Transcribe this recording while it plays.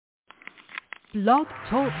Blog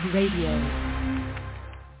Talk Radio.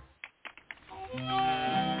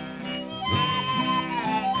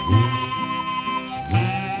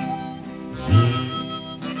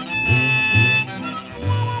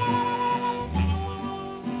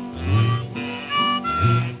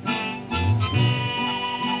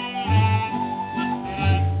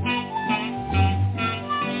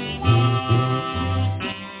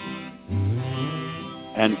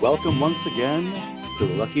 And welcome once again to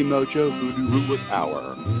the Lucky Mojo Hoodoo Rootwork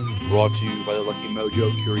Hour, brought to you by the Lucky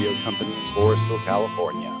Mojo Curio Company in Forestville,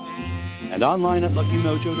 California, and online at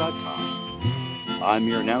luckymojo.com. I'm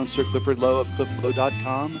your announcer, Clifford Lowe of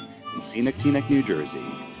clifflowe.com in scenic Teaneck, New Jersey,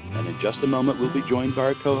 and in just a moment we'll be joined by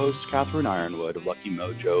our co-host, Catherine Ironwood of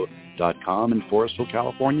luckymojo.com in Forestville,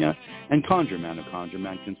 California, and ConjureMan of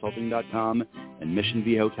ConjureManConsulting.com in Mission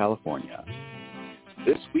Viejo, California.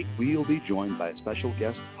 This week, we will be joined by a special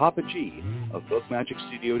guest, Papa G of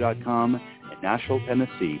BookMagicStudio.com in Nashville,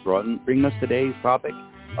 Tennessee, bringing us today's topic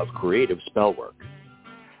of creative spellwork.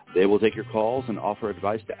 They will take your calls and offer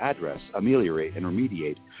advice to address, ameliorate, and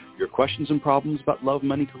remediate your questions and problems about love,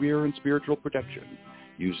 money, career, and spiritual protection,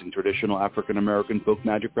 using traditional African-American folk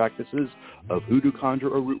magic practices of hoodoo, conjure,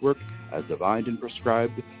 or rootwork as divined and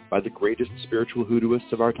prescribed by the greatest spiritual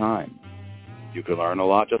hoodooists of our time. You can learn a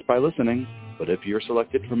lot just by listening. But if you're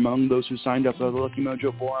selected from among those who signed up for the Lucky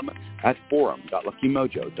Mojo forum at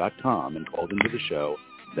forum.luckymojo.com and called into the show,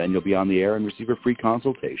 then you'll be on the air and receive a free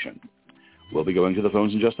consultation. We'll be going to the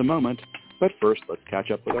phones in just a moment, but first let's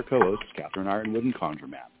catch up with our co-hosts, Catherine Ironwood and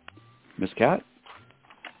ConjureMan. Miss Cat?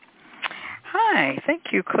 Hi,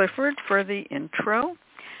 thank you, Clifford, for the intro.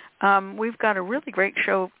 We've got a really great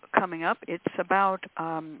show coming up. It's about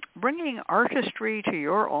bringing artistry to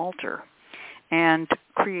your altar and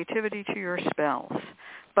creativity to your spells.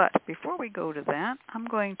 But before we go to that, I'm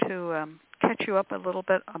going to catch you up a little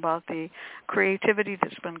bit about the creativity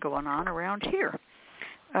that's been going on around here.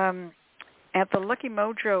 At the Lucky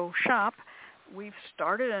Mojo shop, we've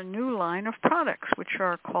started a new line of products, which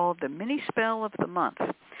are called the Mini Spell of the Month.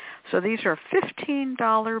 So these are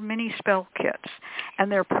 $15 mini spell kits,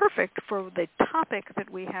 and they're perfect for the topic that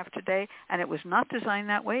we have today, and it was not designed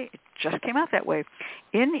that way. It just came out that way.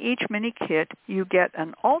 In each mini kit, you get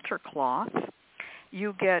an altar cloth,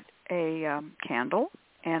 you get a candle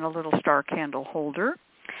and a little star candle holder.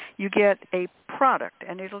 You get a product,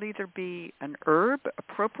 and it'll either be an herb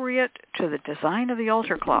appropriate to the design of the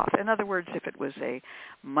altar cloth. In other words, if it was a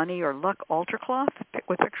money or luck altar cloth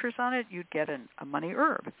with pictures on it, you'd get a money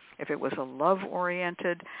herb. If it was a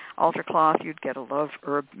love-oriented altar cloth, you'd get a love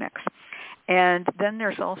herb mix. And then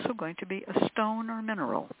there's also going to be a stone or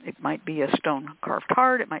mineral. It might be a stone carved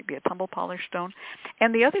hard. It might be a tumble-polished stone.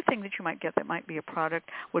 And the other thing that you might get that might be a product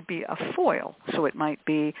would be a foil. So it might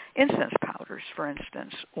be incense powders, for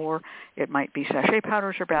instance, or it might be sachet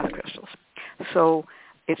powders or bath crystals. So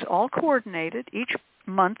it's all coordinated. Each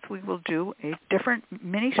month we will do a different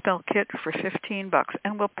mini spell kit for $15,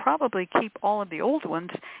 and we'll probably keep all of the old ones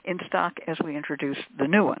in stock as we introduce the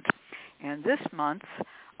new ones. And this month,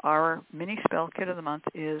 our mini spell kit of the month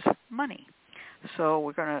is money. So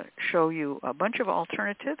we're going to show you a bunch of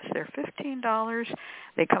alternatives. They're $15.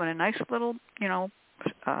 They come in a nice little,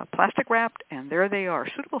 plastic wrapped, and there they are.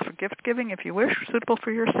 Suitable for gift giving if you wish, suitable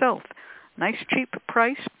for yourself. Nice, cheap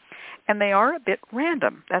price. And they are a bit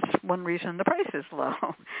random. That's one reason the price is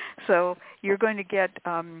low. So you're going to get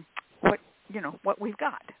what we've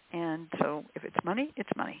got. And so if it's money, it's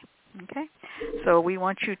money. Okay? So we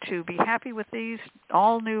want you to be happy with these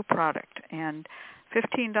all new product. And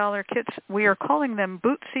 $15 kits, we are calling them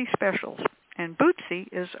Bootsy Specials. And Bootsy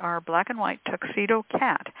is our black and white tuxedo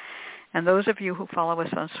cat. And those of you who follow us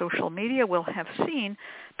on social media will have seen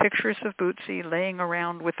pictures of Bootsy laying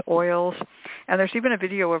around with oils. And there's even a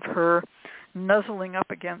video of her nuzzling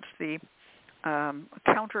up against the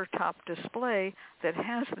countertop display that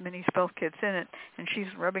has the mini spell kits in it, and she's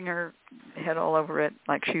rubbing her head all over it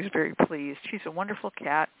like she's very pleased. She's a wonderful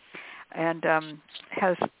cat and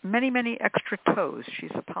has many, many extra toes.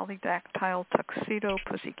 She's a polydactyl tuxedo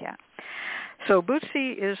pussycat. So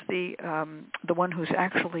Bootsy is the one who's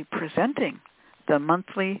actually presenting the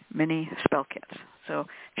monthly mini spell kits. So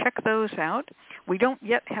check those out. We don't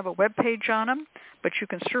yet have a web page on them, but you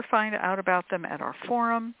can sure find out about them at our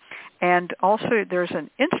forum. And also there's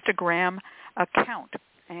an Instagram account.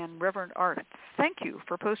 And Reverend Art, thank you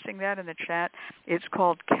for posting that in the chat. It's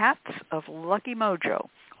called Cats of Lucky Mojo.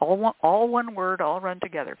 All one word, all run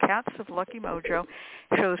together. Cats of Lucky Mojo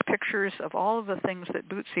shows pictures of all of the things that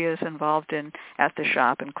Bootsy is involved in at the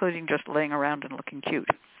shop, including just laying around and looking cute.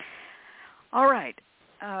 All right.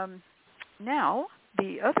 Now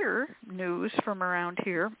the other news from around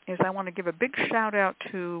here is I want to give a big shout out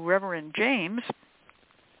to Reverend James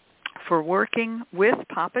for working with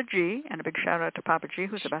Papa G, and a big shout out to Papa G,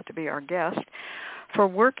 who's about to be our guest, for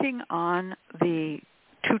working on the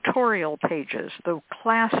tutorial pages, the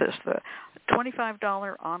classes, the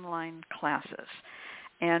 $25 online classes.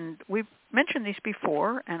 And we've mentioned these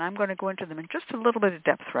before, and I'm going to go into them in just a little bit of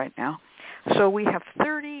depth right now. So we have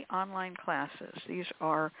 30 online classes. These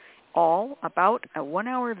are all about a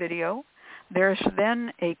 1-hour video. There's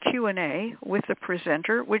then a Q&A with the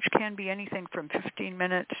presenter, which can be anything from 15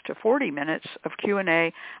 minutes to 40 minutes of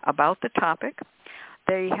Q&A about the topic.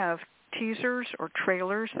 They have teasers or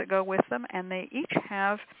trailers that go with them, and they each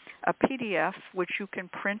have a PDF which you can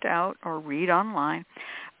print out or read online,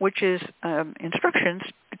 which is instructions,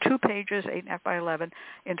 2 pages, 8.5 by 11,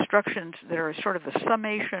 instructions that are sort of the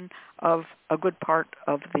summation of a good part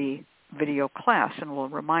of the video class, and will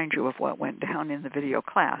remind you of what went down in the video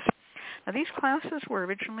class. Now, these classes were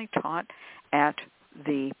originally taught at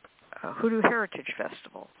the Hoodoo Heritage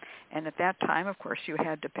Festival. And at that time, of course, you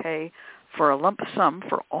had to pay for a lump sum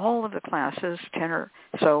for all of the classes, 10 or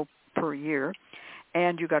so per year,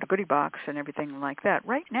 and you got a goodie box and everything like that.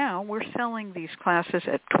 Right now, we're selling these classes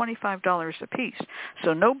at $25 a piece.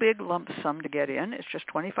 So no big lump sum to get in. It's just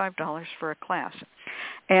 $25 for a class.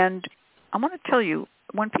 And I want to tell you,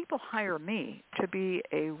 when people hire me to be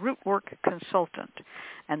a Rootwork consultant,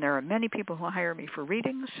 and there are many people who hire me for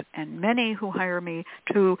readings and many who hire me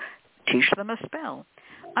to teach them a spell,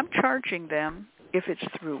 I'm charging them, if it's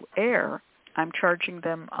through AIRR, I'm charging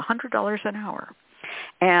them $100 an hour.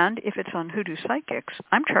 And if it's on Hoodoo Psychics,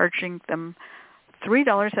 I'm charging them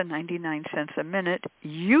 $3.99 a minute.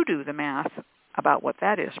 You do the math about what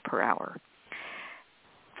that is per hour.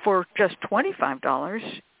 For just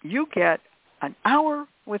 $25, you get an hour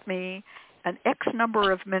with me, an X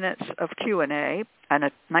number of minutes of Q&A, and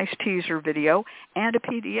a nice teaser video, and a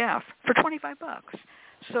PDF for $25.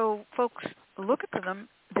 So, folks, look at them.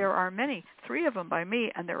 There are many, 3 of them by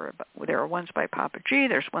me, and there are ones by Papa G.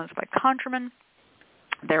 There's ones by Conjurman.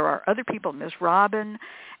 There are other people, Ms. Robin,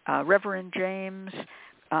 Reverend James,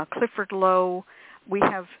 Clifford Lowe. We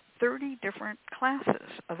have 30 different classes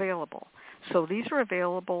available. So these are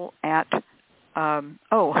available at,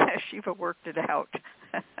 Shiva worked it out.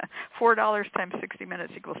 $4 times 60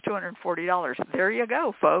 minutes equals $240. There you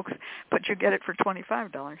go, folks. But you get it for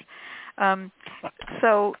 $25.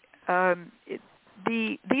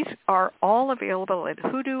 These are all available at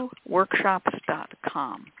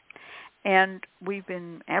hoodooworkshops.com. And we've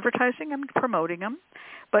been advertising them, promoting them,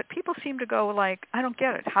 but people seem to go like, I don't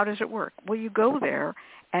get it. How does it work? Well, you go there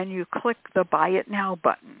and you click the Buy It Now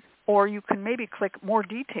button. Or you can maybe click more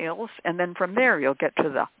details, and then from there you'll get to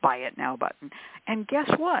the Buy It Now button. And guess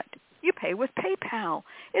what? You pay with PayPal.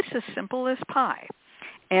 It's as simple as pie.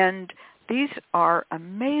 And these are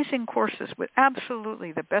amazing courses with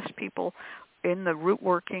absolutely the best people in the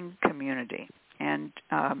rootworking community. And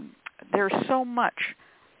there's so much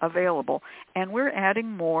available. And we're adding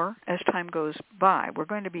more as time goes by. We're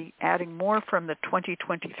going to be adding more from the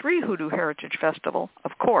 2023 Hoodoo Heritage Festival,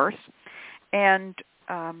 of course. And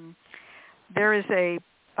there is a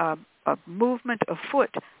movement afoot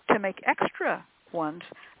to make extra ones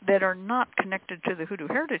that are not connected to the Hoodoo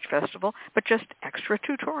Heritage Festival, but just extra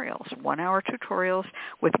tutorials, 1-hour tutorials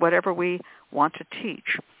with whatever we want to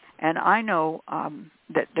teach. And I know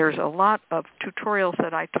that there's a lot of tutorials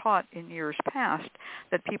that I taught in years past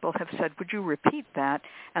that people have said, would you repeat that?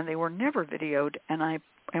 And they were never videoed, and I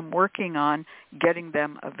am working on getting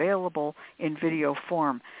them available in video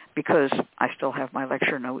form because I still have my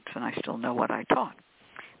lecture notes and I still know what I taught.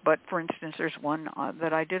 But, for instance, there's one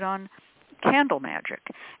that I did on candle magic,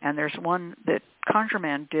 and there's one that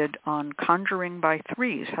Conjurman did on conjuring by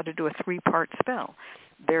threes, how to do a 3-part spell.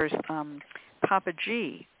 There's Papa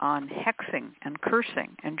G on hexing and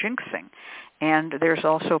cursing and jinxing. And there's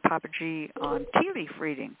also Papa G on tea leaf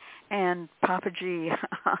reading and Papa G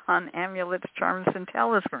on amulets, charms, and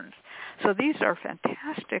talismans. So these are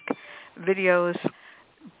fantastic videos.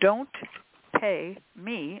 Don't pay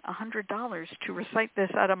me $100 to recite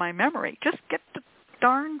this out of my memory. Just get the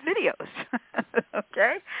darn videos.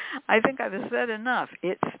 Okay? I think I've said enough.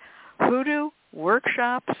 It's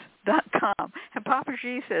hoodooworkshops.com. And Papa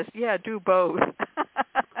G says, yeah, do both.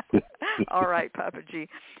 All right, Papa G.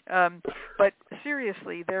 But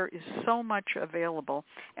seriously, there is so much available,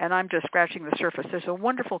 and I'm just scratching the surface. There's a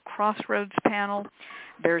wonderful Crossroads panel.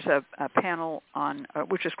 There's a panel on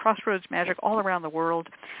which is Crossroads Magic all around the world.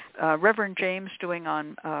 Reverend James doing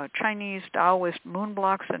on Chinese Taoist moon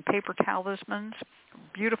blocks and paper talismans.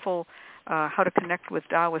 Beautiful how to connect with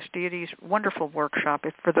Taoist deities. Wonderful workshop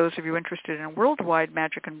for those of you interested in worldwide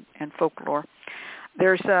magic and folklore.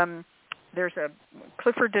 There's a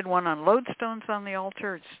Clifford did one on lodestones on the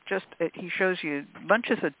altar. He shows you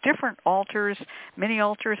bunches of different altars, mini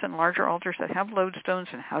altars and larger altars that have lodestones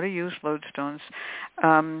and how to use lodestones.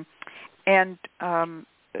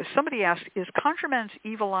 Somebody asked, is ConjureMan's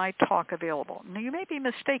Evil Eye Talk available? Now, you may be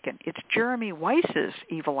mistaken. It's Jeremy Weiss's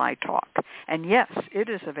Evil Eye Talk. And yes, it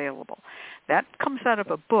is available. That comes out of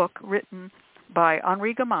a book written by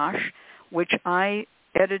Henri Gamache, which I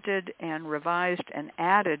edited and revised and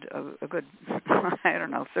added a good,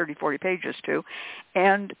 30, 40 pages to.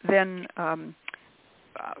 And then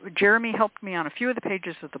Jeremy helped me on a few of the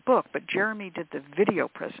pages of the book, but Jeremy did the video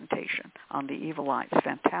presentation on the Evil Eye. It's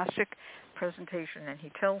fantastic presentation, and he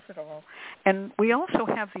tells it all. And we also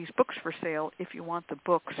have these books for sale if you want the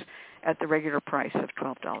books at the regular price of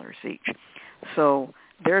 $12 each. So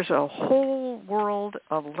there's a whole world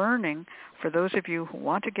of learning for those of you who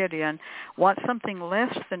want to get in, want something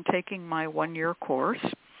less than taking my one-year course,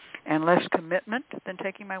 and less commitment than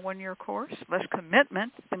taking my one-year course, less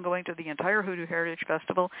commitment than going to the entire Hoodoo Heritage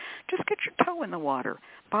Festival. Just get your toe in the water.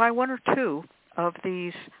 Buy one or two of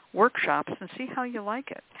these workshops and see how you like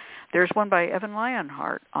it. There's one by Evan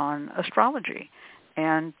Lionheart on astrology.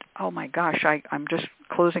 And, oh my gosh, I'm just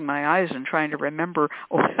closing my eyes and trying to remember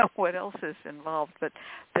what else is involved. But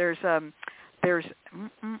there's ConjureMan,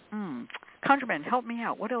 help me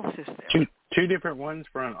out. What else is there? Two different ones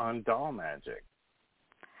on doll magic.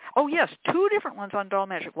 Oh, yes, two different ones on doll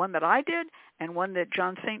magic. One that I did and one that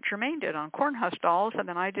John St. Germain did on cornhusk dolls, and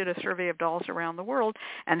then I did a survey of dolls around the world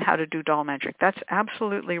and how to do doll magic. That's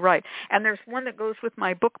absolutely right. And there's one that goes with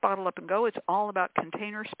my book, Bottle Up and Go. It's all about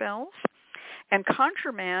container spells. And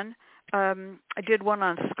ConjureMan, I did one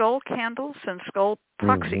on skull candles and skull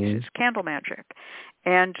proxies. Mm-hmm. It's candle magic.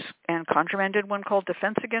 And ConjureMan did one called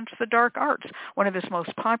Defense Against the Dark Arts, one of his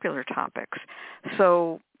most popular topics.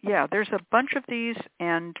 So, yeah, there's a bunch of these,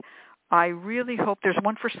 and I really hope there's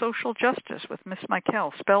one for social justice with Miss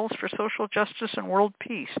Michael, Spells for Social Justice and World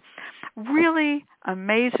Peace. Really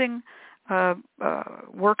amazing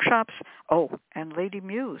workshops. Oh, and Lady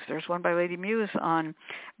Muse. There's one by Lady Muse on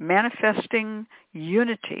manifesting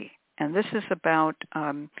unity. And this is about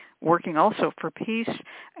working also for peace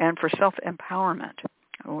and for self-empowerment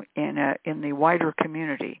in the wider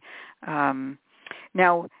community.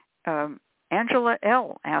 Now, Angela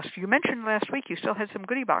L. asked, you mentioned last week you still had some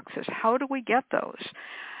goodie boxes. How do we get those?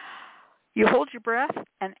 You hold your breath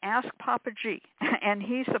and ask Papa G, and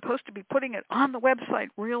he's supposed to be putting it on the website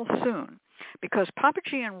real soon, because Papa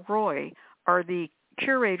G and Roy are the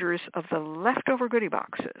curators of the leftover goodie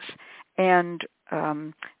boxes, and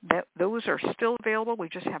those are still available. We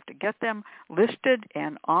just have to get them listed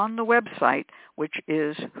and on the website, which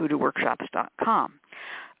is hoodooworkshops.com.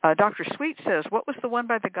 Dr. Sweet says, what was the one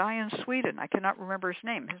by the guy in Sweden? I cannot remember his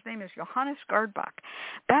name. His name is Johannes Gardbach.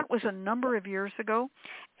 That was a number of years ago,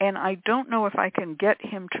 and I don't know if I can get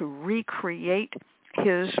him to recreate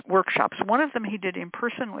his workshops. One of them he did in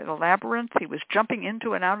person with a labyrinth. He was jumping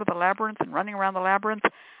into and out of the labyrinth and running around the labyrinth.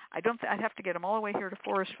 I'd have to get him all the way here to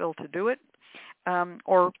Forestville to do it,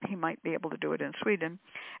 or he might be able to do it in Sweden.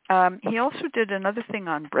 He also did another thing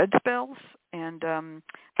on bread spells, and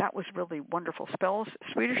that was really wonderful.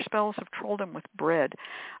 Swedish spells of trolldom with bread.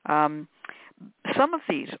 Some of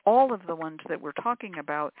these, all of the ones that we're talking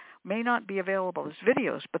about, may not be available as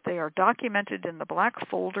videos, but they are documented in the black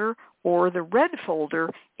folder or the red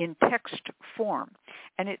folder in text form.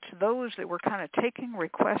 And it's those that we're kind of taking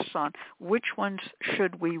requests on, which ones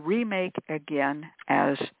should we remake again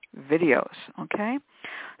as videos, okay?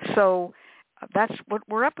 So that's what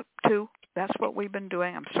we're up to. That's what we've been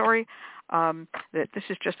doing. I'm sorry that this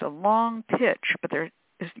is just a long pitch, but there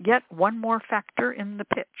is yet one more factor in the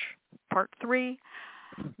pitch. Part 3,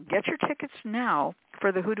 get your tickets now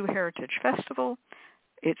for the Hoodoo Heritage Festival.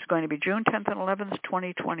 It's going to be June 10th and 11th,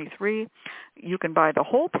 2023. You can buy the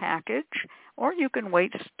whole package, or you can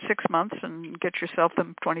wait 6 months and get yourself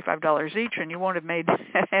them $25 each, and you won't have made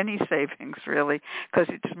any savings, really, because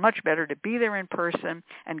it's much better to be there in person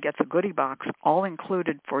and get the goodie box all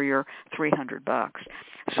included for your $300.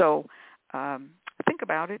 So think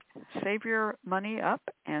about it. Save your money up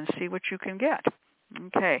and see what you can get.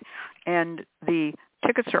 Okay, and the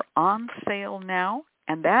tickets are on sale now,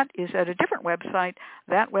 and that is at a different website.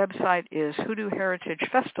 That website is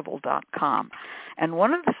hoodooheritagefestival.com. And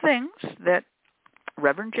one of the things that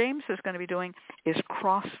Reverend James is going to be doing is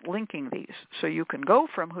cross-linking these. So you can go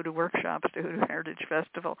from Hoodoo Workshops to Hoodoo Heritage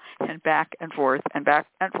Festival and back and forth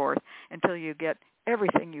until you get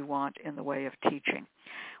everything you want in the way of teaching.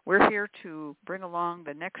 We're here to bring along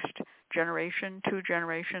the next generation, 2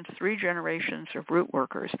 generations, 3 generations of root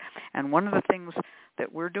workers. And one of the things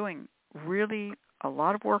that we're doing really a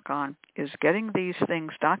lot of work on is getting these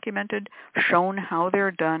things documented, shown how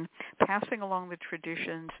they're done, passing along the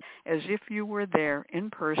traditions as if you were there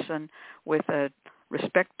in person with a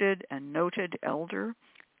respected and noted elder.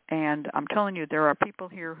 And I'm telling you, there are people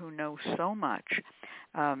here who know so much.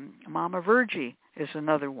 Mama Virgie is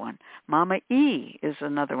another one. Mama E is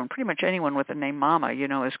another one. Pretty much anyone with the name Mama, you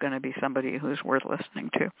know, is going to be somebody who's worth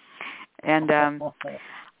listening to. And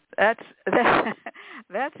that's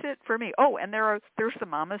it for me. Oh, and there's the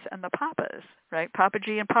mamas and the papas, right? Papa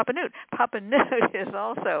G and Papa Newt. Papa Newt is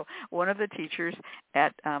also one of the teachers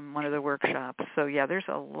at one of the workshops. So yeah, there's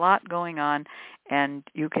a lot going on, and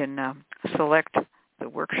you can select the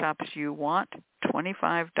workshops you want,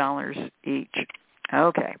 $25 each.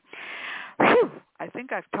 Okay. Whew, I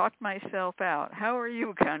think I've talked myself out. How are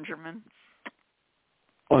you, Conjurman?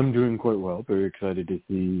 I'm doing quite well. Very excited to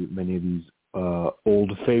see many of these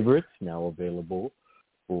old favorites now available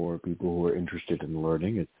for people who are interested in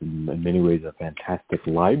learning. It's in many ways a fantastic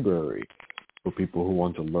library for people who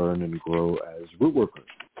want to learn and grow as root workers.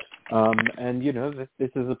 And, you know, this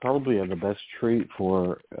is probably the best treat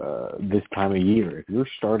for this time of year. If you're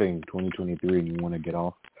starting 2023 and you want to get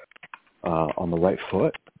off on the right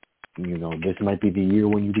foot, you know, this might be the year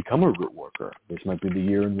when you become a root worker. This might be the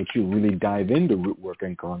year in which you really dive into root work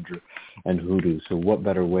and conjure and hoodoo. So what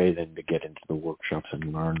better way than to get into the workshops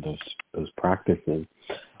and learn those practices?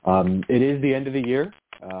 It is the end of the year.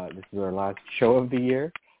 This is our last show of the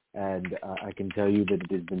year. And I can tell you that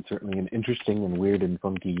it has been certainly an interesting and weird and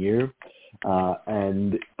funky year.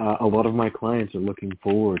 And a lot of my clients are looking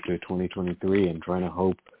forward to 2023 and trying to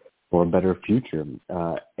hope for a better future.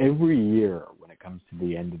 Every year when it comes to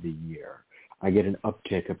the end of the year, I get an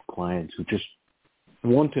uptick of clients who just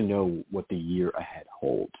want to know what the year ahead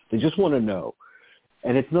holds. They just want to know.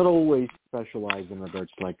 And it's not always specialized in regards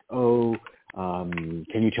to like, can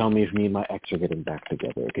you tell me if me and my ex are getting back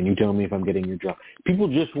together? Can you tell me if I'm getting your job? People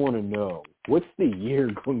just want to know, what's the year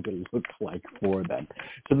going to look like for them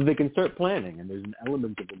so that they can start planning. And there's an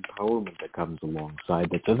element of empowerment that comes alongside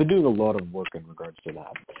that. So they're doing a lot of work in regards to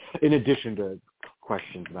that. In addition to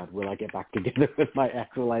questions about, will I get back together with my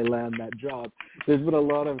ex? Will I land that job? There's been a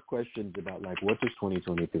lot of questions about, like, what does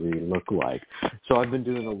 2023 look like? So I've been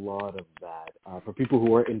doing a lot of that. For people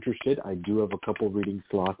who are interested, I do have a couple reading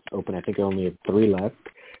slots open. I think I only have 3 left.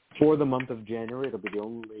 For the month of January, it'll be the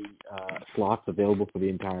only slots available for the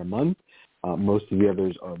entire month. Most of the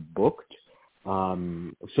others are booked.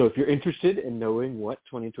 So if you're interested in knowing what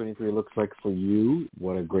 2023 looks like for you,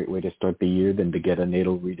 what a great way to start the year than to get a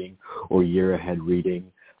natal reading or year ahead reading.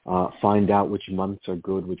 Find out which months are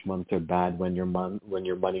good, which months are bad, when your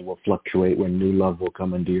money will fluctuate, when new love will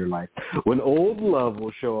come into your life, when old love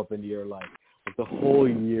will show up into your life, like the whole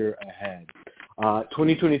year ahead.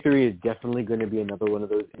 2023 is definitely going to be another one of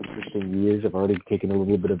those interesting years. I've already taken a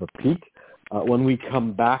little bit of a peek. When we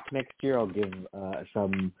come back next year, I'll give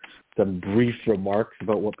some brief remarks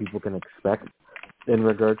about what people can expect in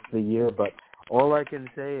regards to the year. But all I can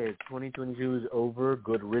say is 2022 is over.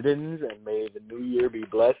 Good riddance, and may the new year be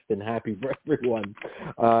blessed and happy for everyone.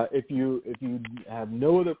 If you have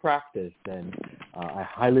no other practice, then I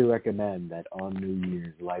highly recommend that on New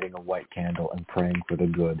Year's, lighting a white candle and praying for the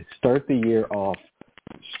good. Start the year off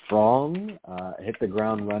strong, hit the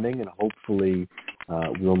ground running, and hopefully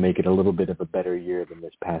we'll make it a little bit of a better year than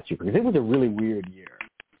this past year, because it was a really weird year,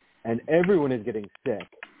 and everyone is getting sick.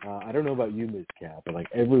 I don't know about you, Ms. Kat, but like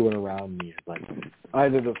everyone around me is like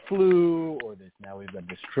either the flu or this. Now we've got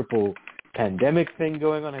this triple pandemic thing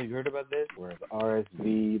going on. Have you heard about this? Where the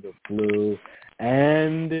RSV, the flu,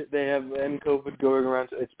 and they have COVID going around.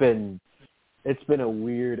 So it's been a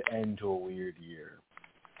weird end to a weird year.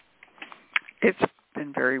 It's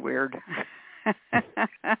been very weird.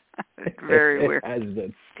 Very weird. It has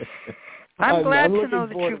been. I'm glad to know that I'm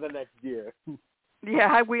looking forward to the next year.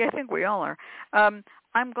 Yeah, I think we all are.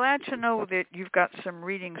 I'm glad to know that you've got some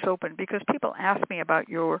readings open, because people ask me about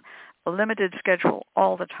your limited schedule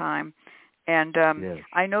all the time. And yes.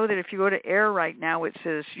 I know that if you go to AIRR right now, it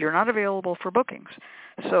says you're not available for bookings.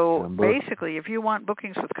 So basically, if you want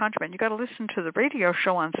bookings with Conjurman, you got to listen to the radio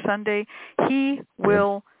show on Sunday. He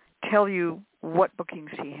will tell you what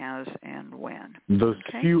bookings he has and when. Those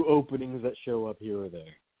few openings that show up here or there.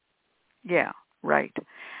 Yeah. Right.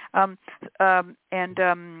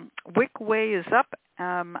 Wick Way is up.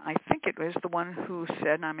 I think it was the one who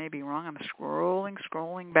said, and I may be wrong, I'm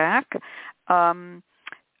scrolling back,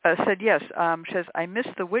 said yes. Says, I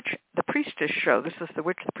missed the Priestess show. This is the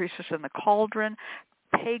Witch, the Priestess, and the Cauldron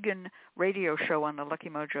pagan radio show on the Lucky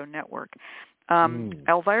Mojo Network.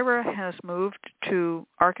 Elvira has moved to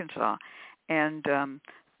Arkansas, and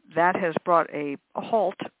that has brought a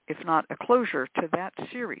halt, if not a closure, to that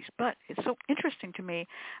series. But it's so interesting to me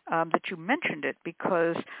that you mentioned it,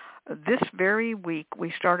 because this very week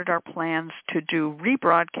we started our plans to do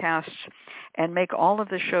rebroadcasts and make all of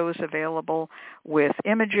the shows available with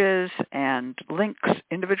images and links,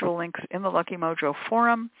 individual links in the Lucky Mojo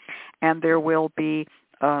forum, and there will be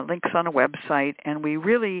links on a website. And we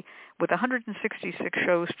really, with 166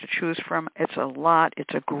 shows to choose from, it's a lot.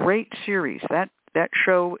 It's a great series. That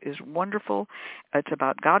show is wonderful. It's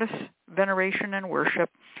about goddess veneration and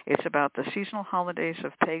worship. It's about the seasonal holidays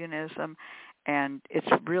of paganism, and it's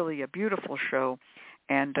really a beautiful show.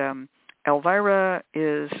 And Elvira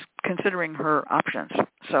is considering her options,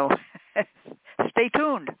 so stay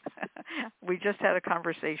tuned. We just had a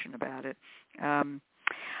conversation about it.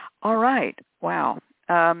 All right. Wow.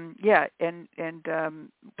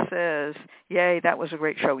 Says, yay, that was a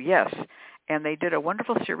great show. Yes. And they did a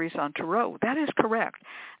wonderful series on Tarot. That is correct.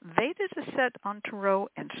 They did a set on Tarot,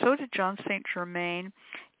 and so did John St. Germain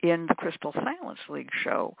in the Crystal Silence League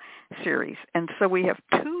show series. And so we have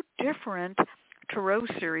two different Tarot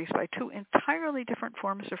series by two entirely different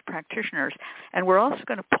forms of practitioners. And we're also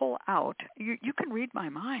going to pull out, you can read my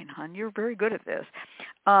mind, hon. You're very good at this.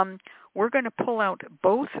 We're going to pull out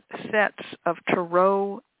both sets of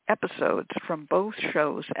Tarot episodes from both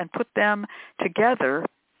shows and put them together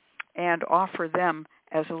and offer them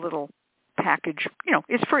as a little package.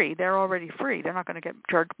 It's free. They're already free. They're not going to get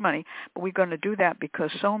charged money, but we're going to do that because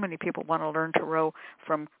so many people want to learn Tarot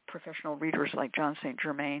from professional readers like John St.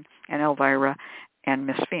 Germain and Elvira and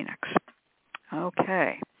Miss Phoenix.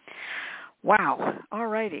 Okay. Wow. All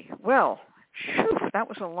righty. Well, that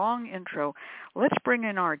was a long intro. Let's bring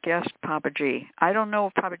in our guest, Papa G. I don't know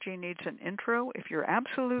if Papa G needs an intro. If you're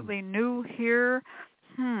absolutely new here,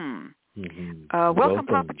 welcome,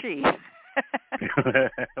 Papa G.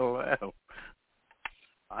 Hello.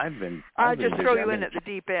 I've I'll just throw you in it. at the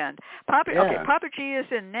deep end. Papa G is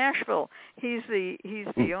in Nashville. He's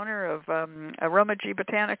the owner of Aroma G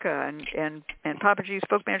Botanica and Papa G's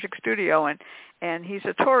Folk Magic Studio, and he's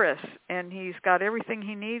a Taurus, and he's got everything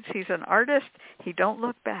he needs. He's an artist. He don't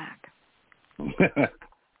look back.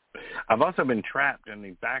 I've also been trapped in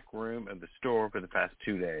the back room of the store for the past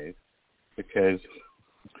 2 days because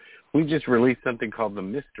we just released something called the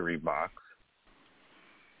Mystery Box,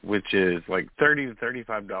 which is like $30 to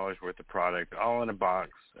 $35 worth of product, all in a box.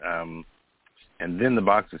 And then the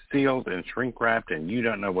box is sealed and shrink-wrapped, and you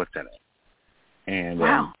don't know what's in it. And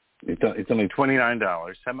wow. It's only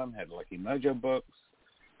 $29. Some of them had Lucky Mojo books.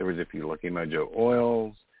 There was a few Lucky Mojo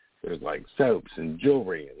oils. There's like soaps and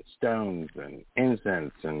jewelry and stones and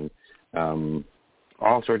incense and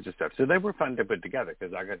all sorts of stuff. So they were fun to put together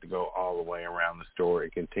because I got to go all the way around the store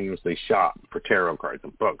and continuously shop for tarot cards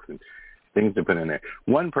and books and things to put in there.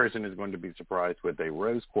 One person is going to be surprised with a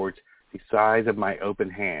rose quartz the size of my open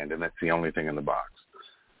hand, and that's the only thing in the box.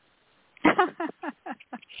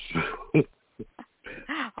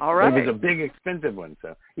 All right. It was a big, expensive one.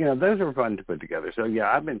 So, those are fun to put together. So, yeah,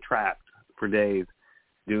 I've been trapped for days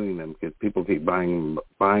doing them because people keep buying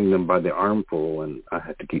them by the armful, and I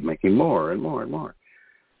have to keep making more and more and more.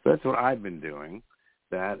 So that's what I've been doing.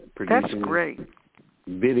 Producing That's great.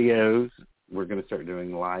 Videos. We're going to start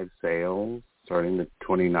doing live sales starting the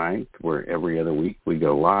 29th, where every other week we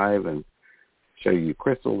go live and show you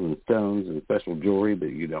crystals and stones and special jewelry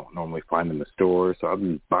that you don't normally find in the store. So I've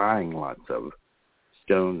been buying lots of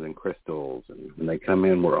stones and crystals, and when they come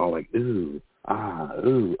in, we're all like, ooh,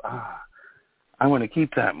 ah, I want to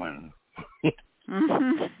keep that one.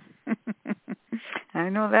 Mm-hmm. I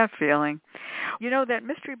know that feeling. That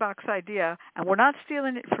mystery box idea, and we're not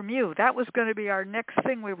stealing it from you. That was going to be our next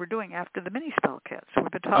thing we were doing after the mini spell kits. We've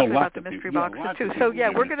been talking about the mystery boxes too. So yeah,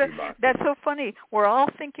 we're going to. That's so funny. We're all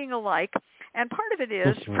thinking alike, and part of it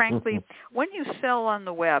is, frankly, when you sell on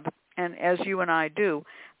the web, and as you and I do,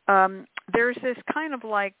 there's this kind of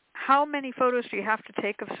like, how many photos do you have to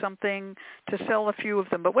take of something to sell a few of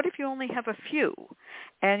them? But what if you only have a few?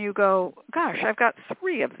 And you go, gosh, I've got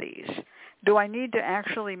 3 of these. Do I need to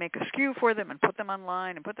actually make a SKU for them and put them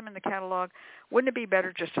online and put them in the catalog? Wouldn't it be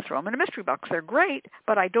better just to throw them in a mystery box? They're great,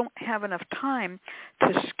 but I don't have enough time to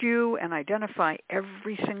SKU and identify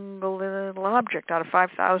every single little object out of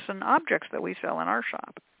 5,000 objects that we sell in our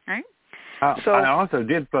shop, right? I also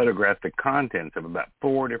did photograph the contents of about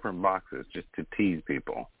 4 different boxes just to tease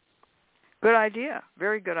people. Good idea.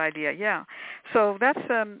 Very good idea. Yeah. So that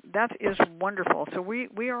is wonderful. So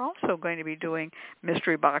we are also going to be doing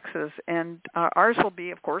mystery boxes, and ours will be,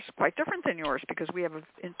 of course, quite different than yours because we have an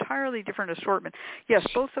entirely different assortment. Yes,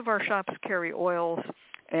 both of our shops carry oils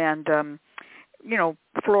and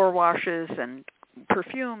floor washes and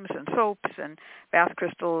perfumes and soaps and bath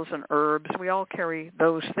crystals and herbs. We all carry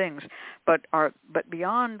those things, but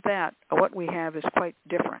beyond that, what we have is quite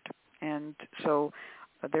different, and so.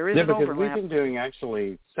 There is an overlap. Because we've been doing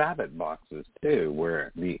actually Sabbath boxes too,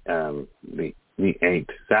 where the 8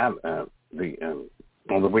 Sabbath, the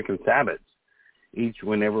Wiccan Sabbaths.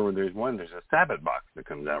 Whenever there's one, there's a Sabbath box that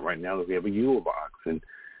comes out. Right now, we have a Yule box, and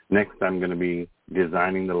next I'm going to be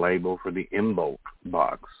designing the label for the Imbolc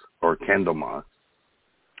box or Candlemas.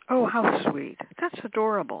 Oh, how sweet! That's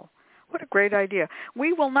adorable. What a great idea.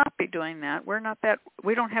 We will not be doing that.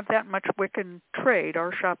 We don't have that much Wiccan trade.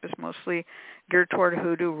 Our shop is mostly geared toward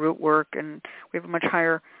Hoodoo, Rootwork, and we have a much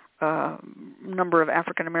higher number of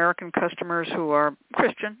African American customers who are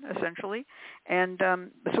Christian, essentially. And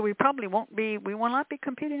so we will not be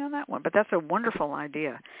competing on that one, but that's a wonderful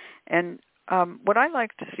idea. And what I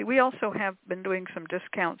like to see, we also have been doing some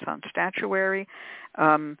discounts on statuary.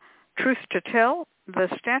 Truth to tell, the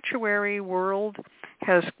statuary world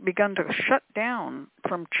has begun to shut down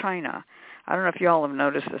from China. I don't know if you all have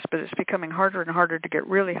noticed this, but it's becoming harder and harder to get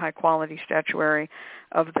really high-quality statuary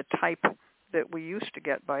of the type that we used to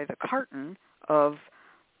get by the carton of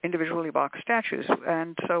individually boxed statues.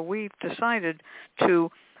 And so we've decided to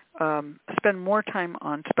spend more time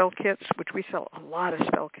on spell kits, which we sell a lot of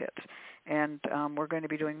spell kits. And we're going to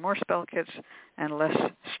be doing more spell kits and less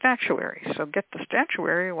statuary. So get the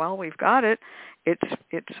statuary while we've got it. It's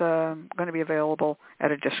going to be available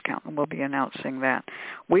at a discount, and we'll be announcing that.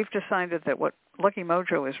 We've decided that what Lucky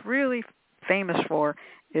Mojo is really famous for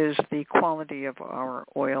is the quality of our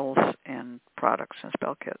oils and products and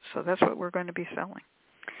spell kits. So that's what we're going to be selling.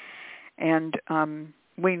 And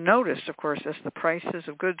we noticed, of course, as the prices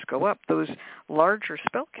of goods go up, those larger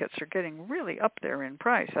spell kits are getting really up there in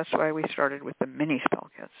price. That's why we started with the mini spell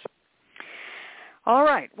kits. All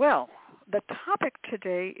right. Well, the topic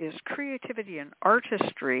today is creativity and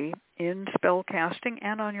artistry in spell casting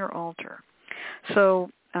and on your altar.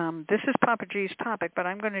 So this is Papa G's topic, but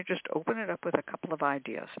I'm going to just open it up with a couple of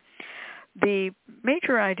ideas. The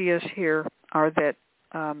major ideas here are that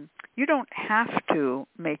you don't have to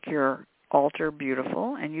make your altar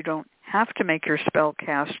beautiful, and you don't have to make your spell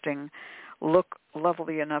casting look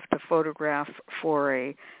lovely enough to photograph for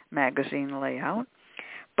a magazine layout.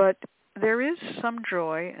 But there is some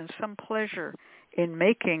joy and some pleasure in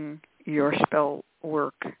making your spell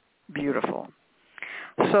work beautiful.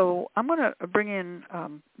 So I'm going to bring in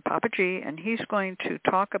Papa G, and he's going to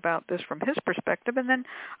talk about this from his perspective, and then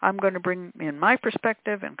I'm going to bring in my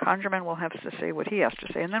perspective, and Conjureman will have to say what he has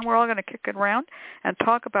to say. And then we're all going to kick it around and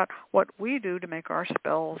talk about what we do to make our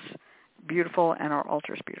spells beautiful and our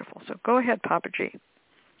altars beautiful. So go ahead, Papa G.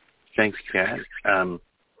 Thanks, Kat.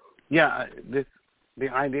 The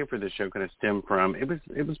idea for this show kind of stemmed from, it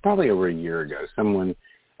was probably over a year ago. Someone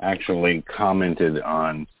actually commented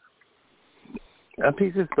on a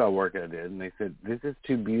piece of spell work I did, and they said, "This is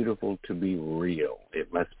too beautiful to be real.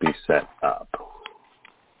 It must be set up."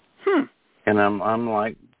 And I'm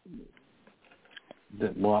like,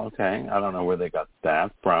 well, okay, I don't know where they got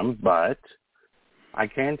that from, but I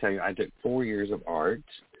can tell you I took 4 years of art,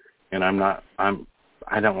 and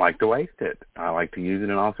I don't like to waste it. I like to use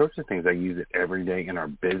it in all sorts of things. I use it every day in our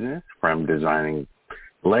business, from designing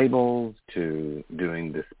labels to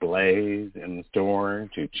doing displays in the store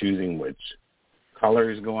to choosing which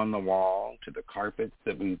colors go on the wall to the carpets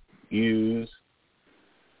that we use.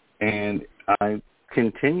 And I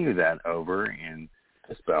continue that over in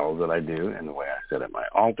the spells that I do and the way I set up my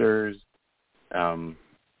altars.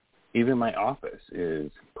 Even my office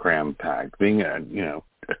is cram-packed. Being a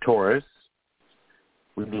Taurus,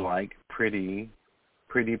 we like pretty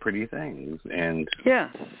things. And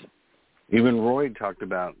yes. Even Roy talked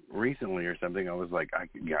about recently or something, I was like, I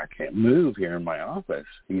can't move here in my office.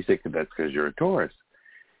 He said, that's because you're a Taurus.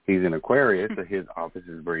 He's an Aquarius, so his office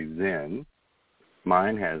is very zen.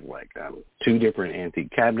 Mine has 2 different antique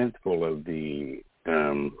cabinets full of the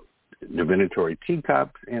divinatory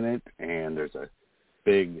teacups in it, and there's a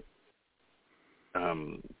big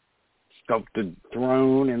sculpted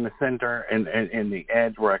throne in the center and the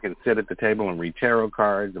edge where I can sit at the table and read tarot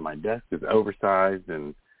cards, and my desk is oversized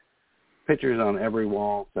and pictures on every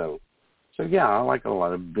wall. So yeah, I like a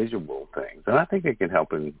lot of visual things, and I think it can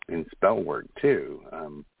help in spell work too.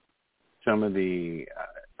 Some of the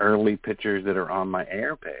early pictures that are on my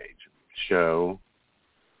AIRR page show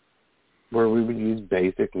where we would use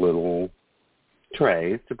basic little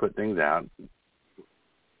trays to put things out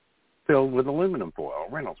filled with aluminum foil,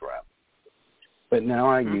 Reynolds wrap. But now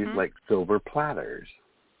I use like silver platters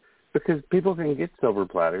because people can get silver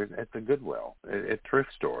platters at the Goodwill, at thrift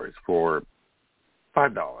stores for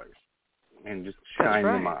 $5 and just shine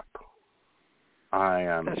them up.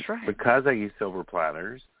 That's right. Because I use silver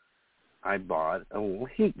platters, I bought a little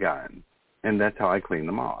heat gun, and that's how I clean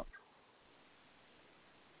them off.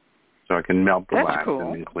 So I can melt the wax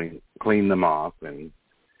and then clean them off, and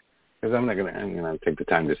because I'm not going to take the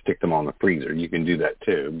time to stick them on the freezer. You can do that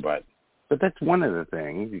too, but that's one of the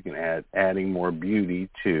things you can adding more beauty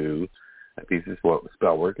to a piece of what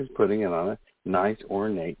Spellwork is putting it on a nice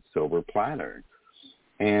ornate silver platter.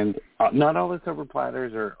 And not all the silver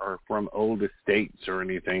platters are from old estates or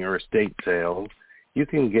anything, or estate sales. You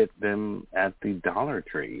can get them at the Dollar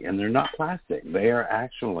Tree, and they're not plastic. They are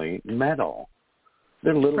actually metal.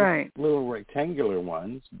 They're little rectangular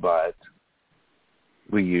ones, but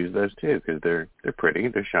we use those too because they're pretty,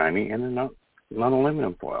 they're shiny, and they're not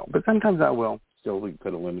aluminum foil. But sometimes I will still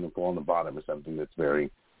put aluminum foil on the bottom of something that's very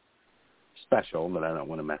special that I don't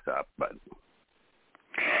want to mess up. But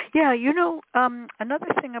yeah, another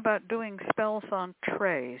thing about doing spells on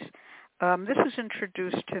trays. This was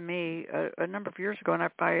introduced to me a number of years ago, and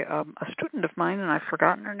by a student of mine, and I've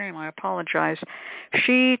forgotten her name. I apologize.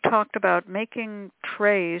 She talked about making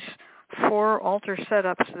trays for altar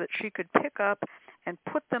setups so that she could pick up and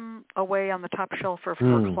put them away on the top shelf of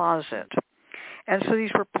her closet. And so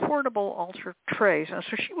these were portable altar trays. And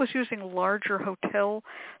so she was using larger hotel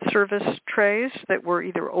service trays that were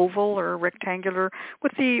either oval or rectangular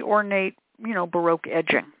with the ornate, Baroque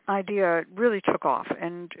edging. Idea really took off.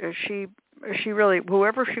 And she really,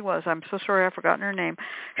 whoever she was, I'm so sorry I've forgotten her name,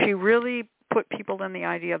 she really put people in the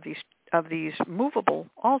idea of these movable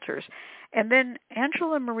altars. And then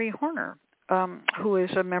Angela Marie Horner, who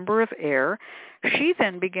is a member of AIRR, she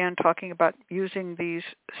then began talking about using these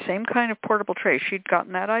same kind of portable trays. She'd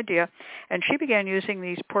gotten that idea, and she began using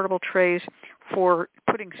these portable trays for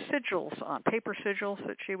putting sigils on, paper sigils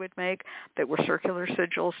that she would make that were circular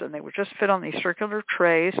sigils, and they would just fit on these circular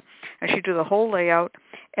trays, and she'd do the whole layout,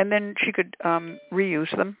 and then she could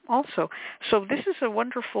reuse them also. So this is a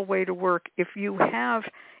wonderful way to work if you have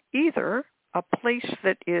either a place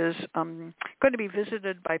that is going to be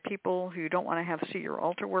visited by people who you don't want to have see your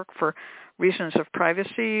altar work for reasons of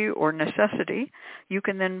privacy or necessity. You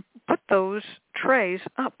can then put those trays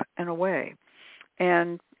up and away,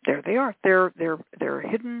 and there they are. They're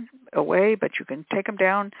hidden away, but you can take them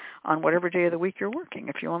down on whatever day of the week you're working.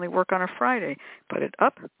 If you only work on a Friday, put it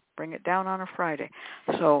up, bring it down on a Friday.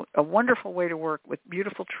 So a wonderful way to work with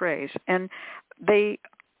beautiful trays. And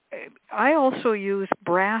I also use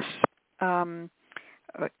brass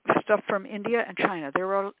stuff from India and China. There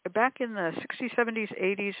were, back in the 60s, 70s,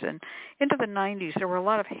 80s, and into the 90s, there were a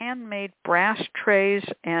lot of handmade brass trays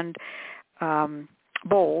and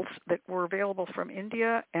bowls that were available from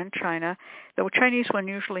India and China. The Chinese one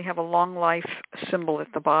usually have a long life symbol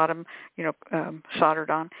at the bottom,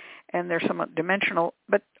 soldered on, and they're somewhat dimensional,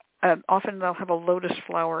 but often they'll have a lotus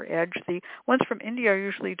flower edge. The ones from India are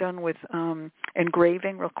usually done with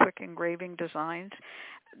engraving, real quick engraving designs.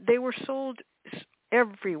 They were sold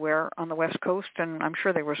everywhere on the West Coast, and I'm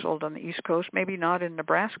sure they were sold on the East Coast, maybe not in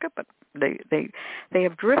Nebraska, but they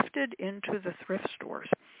have drifted into the thrift stores.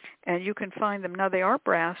 And you can find them. Now, they are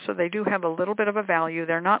brass, so they do have a little bit of a value.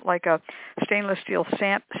 They're not like a stainless steel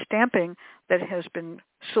stamping that has been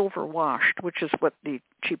silver washed, which is what the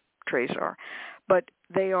cheap trays are. But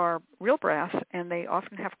they are real brass, and they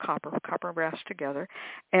often have copper and brass together,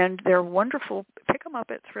 and they're wonderful. Pick them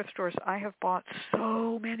up at thrift stores. I have bought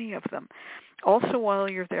so many of them. Also, while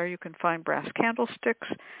you're there, you can find brass candlesticks,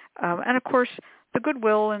 and of course, the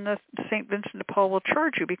Goodwill and the St. Vincent de Paul will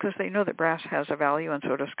charge you because they know that brass has a value, and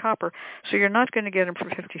so does copper. So you're not going to get them for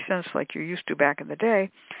 50 cents like you used to back in the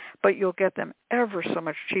day, but you'll get them ever so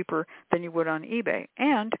much cheaper than you would on eBay.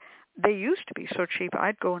 And they used to be so cheap,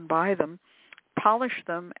 I'd go and buy them, polish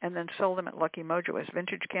them, and then sell them at Lucky Mojo as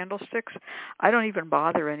vintage candlesticks. I don't even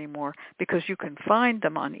bother anymore because you can find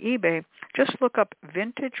them on eBay. Just look up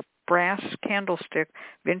vintage brass candlestick,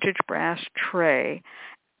 vintage brass tray,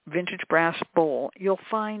 vintage brass bowl. You'll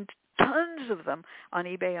find tons of them on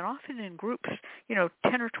eBay, and often in groups,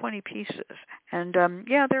 10 or 20 pieces. And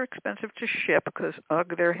they're expensive to ship because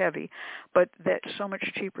they're heavy, but that's so much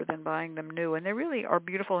cheaper than buying them new. And they really are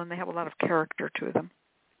beautiful, and they have a lot of character to them.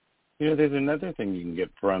 There's another thing you can get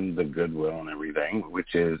from the Goodwill and everything,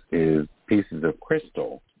 which is pieces of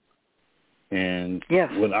crystal. And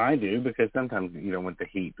yes. what I do, because sometimes, with the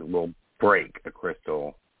heat, will break a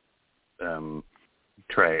crystal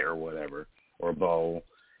tray or whatever, or bowl,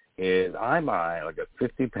 is I buy like a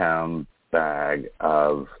 50-pound bag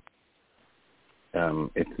of,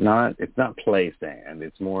 it's not play sand.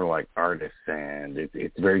 It's more like artist sand.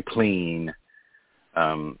 It's very clean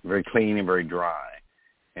and very dry,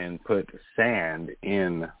 and put sand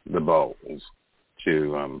in the bowls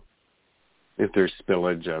to, if there's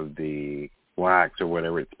spillage of the wax or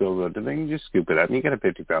whatever it spills out, then you just scoop it up. And you got a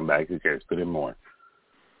 50-pound bag, who cares? Put in more.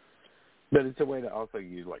 But it's a way to also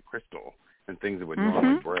use like crystal and things that would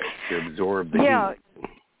normally break to absorb the heat.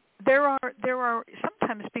 There are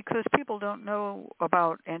sometimes, because people don't know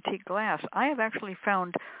about antique glass, I have actually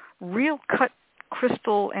found real cut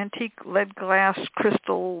crystal, antique lead glass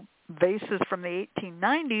crystal vases from the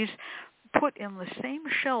 1890s put in the same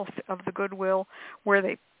shelf of the Goodwill where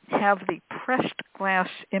they have the pressed glass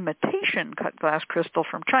imitation cut glass crystal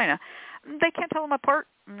from China. They can't tell them apart,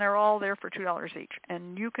 and they're all there for $2 each.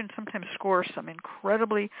 And you can sometimes score some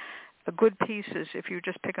incredibly good pieces if you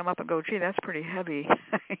just pick them up and go, gee, that's pretty heavy.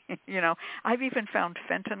 I've even found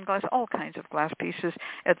Fenton glass, all kinds of glass pieces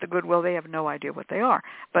at the Goodwill. They have no idea what they are,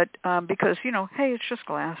 but because hey, it's just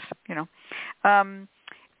glass.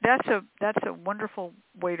 That's a wonderful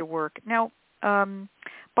way to work. Now,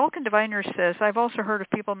 Balkan Diviner says, I've also heard of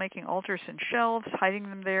people making altars and shelves, hiding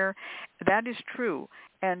them there. That is true.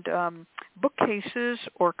 And bookcases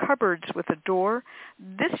or cupboards with a door,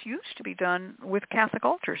 this used to be done with Catholic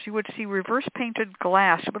altars. You would see reverse painted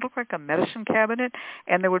glass. It would look like a medicine cabinet,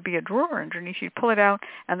 and there would be a drawer underneath. You'd pull it out,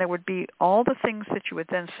 and there would be all the things that you would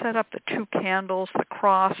then set up, the 2 candles, the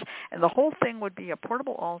cross, and the whole thing would be a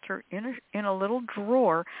portable altar in a little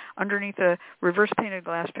drawer underneath a reverse painted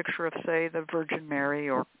glass picture of, say, the Virgin Mary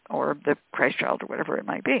or the Christ Child or whatever it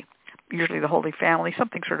might be. Usually the Holy Family,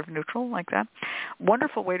 something sort of neutral like that.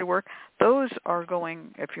 Wonderful way to work. Those are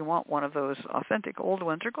going, if you want one of those authentic old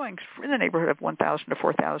ones, are going in the neighborhood of $1,000 to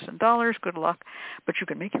 $4,000. Good luck. But you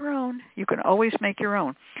can make your own. You can always make your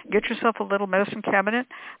own. Get yourself a little medicine cabinet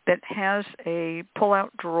that has a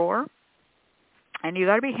pull-out drawer, and you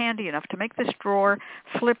got to be handy enough to make this drawer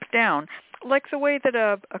flip down, like the way that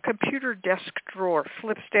a computer desk drawer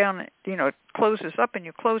flips down, it closes up and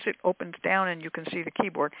you close it, opens down, and you can see the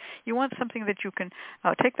keyboard. You want something that you can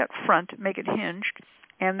take that front, make it hinged,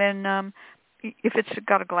 and then if it's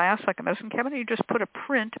got a glass like a medicine cabinet, you just put a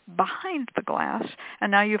print behind the glass,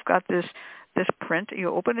 and now you've got this print. You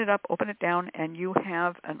open it up, open it down, and you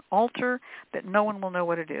have an altar that no one will know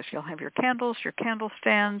what it is. You'll have your candles, your candle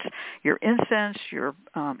stands, your incense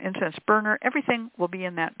burner. Everything will be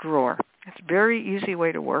in that drawer. It's a very easy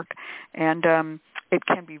way to work, and it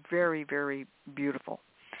can be very, very beautiful.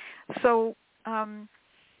 So we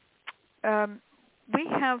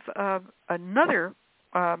have another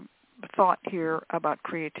thought here about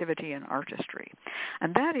creativity and artistry,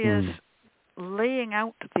 and that is laying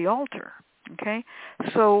out the altar. Okay,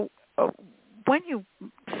 so when you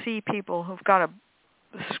see people who've got a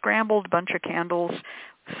scrambled bunch of candles,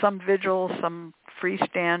 some vigil, some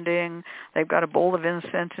freestanding, they've got a bowl of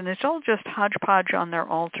incense, and it's all just hodgepodge on their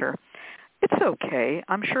altar, it's okay.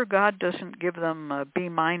 I'm sure God doesn't give them a B-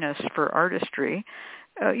 for artistry,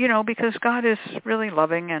 because God is really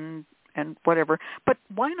loving and whatever. But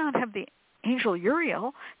why not have the angel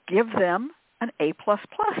Uriel give them an A++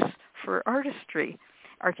 for artistry?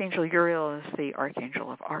 Archangel Uriel is the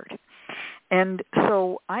archangel of art. And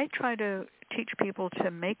so I try to teach people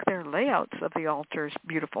to make their layouts of the altars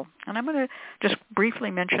beautiful. And I'm going to just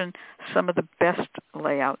briefly mention some of the best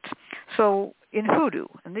layouts. So in Hoodoo,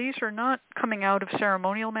 and these are not coming out of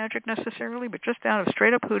ceremonial magic necessarily, but just out of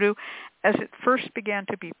straight-up Hoodoo, as it first began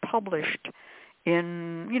to be published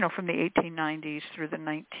in, from the 1890s through the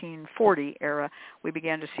 1940 era, we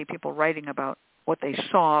began to see people writing about what they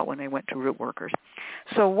saw when they went to Rootworkers.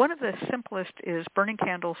 So one of the simplest is burning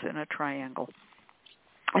candles in a triangle.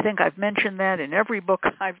 I think I've mentioned that in every book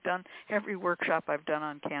I've done, every workshop I've done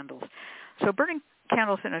on candles. So burning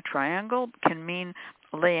candles in a triangle can mean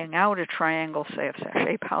laying out a triangle, say, of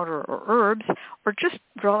sachet powder or herbs, or just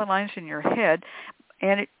draw the lines in your head.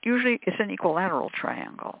 And it usually is an equilateral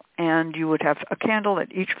triangle. And you would have a candle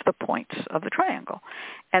at each of the points of the triangle.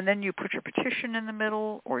 And then you put your petition in the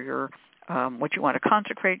middle, or your what you want to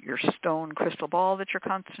consecrate, your stone crystal ball that you're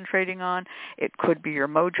concentrating on. It could be your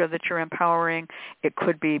mojo that you're empowering. It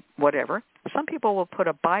could be whatever. Some people will put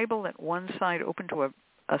a Bible at one side open to a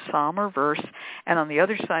psalm or verse, and on the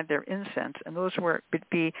other side their incense, and those would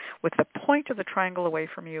be with the point of the triangle away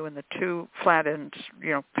from you and the 2 flat ends,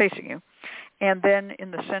 facing you. And then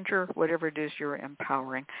in the center, whatever it is you're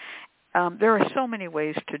empowering. there are so many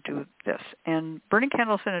ways to do this, and burning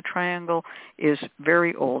candles in a triangle is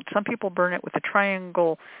very old. Some people burn it with a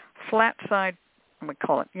triangle flat side, we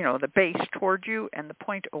call it, the base toward you and the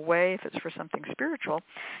point away if it's for something spiritual.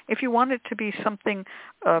 If you want it to be something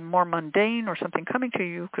more mundane or something coming to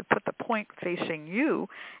you, you could put the point facing you,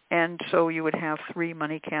 and so you would have 3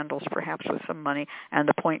 money candles, perhaps with some money, and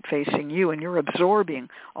the point facing you, and you're absorbing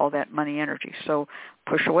all that money energy. So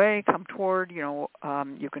push away, come toward, you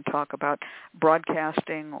can talk about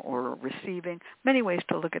broadcasting or receiving, many ways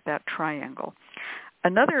to look at that triangle.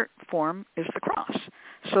 Another form is the cross.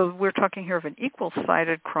 So we're talking here of an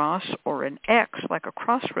equal-sided cross or an X, like a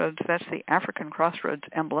crossroads. That's the African crossroads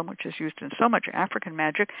emblem, which is used in so much African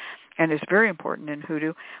magic and is very important in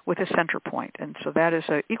Hoodoo, with a center point. And so that is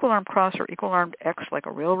an equal-armed cross or equal-armed X, like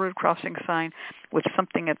a railroad crossing sign, with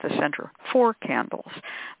something at the center. 4 candles.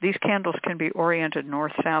 These candles can be oriented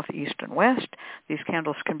north, south, east, and west. These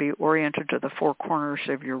candles can be oriented to the 4 corners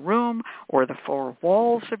of your room or the 4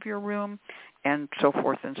 walls of your room, and so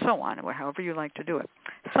forth and so on, or however you like to do it.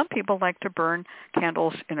 Some people like to burn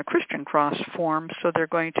candles in a Christian cross form, so they're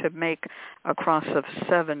going to make a cross of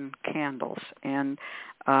 7 candles. And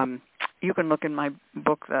you can look in my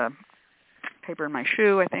book, The Paper in My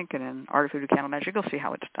Shoe, I think, and in Art of Hoodoo Candle Magic, you'll see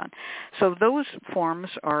how it's done. So those forms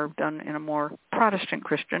are done in a more Protestant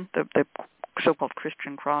Christian, the so-called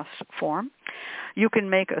Christian cross form. You can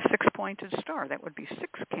make a 6-pointed star. That would be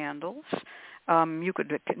 6 candles. You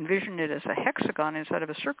could envision it as a hexagon instead of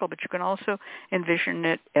a circle, but you can also envision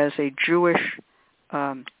it as a Jewish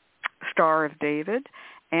Star of David,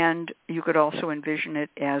 and you could also envision it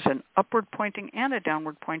as an upward-pointing and a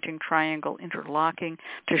downward-pointing triangle interlocking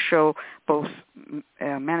to show both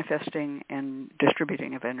manifesting and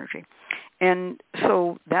distributing of energy. And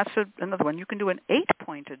so that's another one. You can do an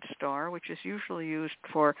 8-pointed star, which is usually used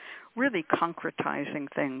for really concretizing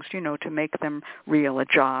things, to make them real, a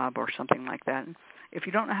job or something like that. If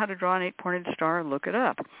you don't know how to draw an 8-pointed star, look it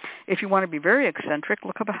up. If you want to be very eccentric,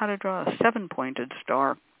 look up how to draw a 7-pointed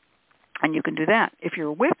star. And you can do that. If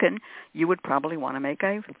you're Wiccan, you would probably want to make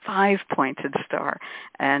a 5-pointed star.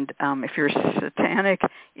 And if you're satanic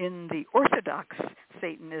in the Orthodox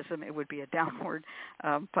Satanism, it would be a downward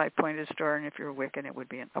 5-pointed star. And if you're Wiccan, it would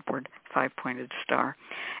be an upward 5-pointed star.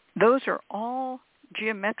 Those are all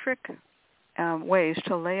geometric ways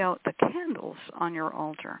to lay out the candles on your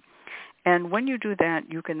altar. And when you do that,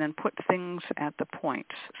 you can then put things at the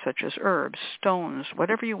points, such as herbs, stones,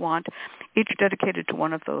 whatever you want, each dedicated to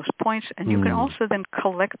one of those points. And you can also then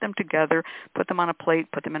collect them together, put them on a plate,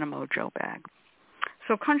 put them in a Mojo bag.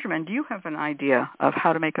 So, Conjureman, do you have an idea of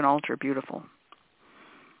how to make an altar beautiful?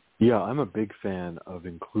 Yeah, I'm a big fan of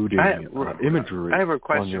including imagery I have a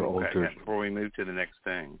question on your altar. before we move to the next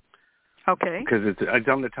thing. Okay. Because it's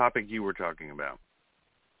on the topic you were talking about.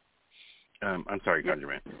 I'm sorry,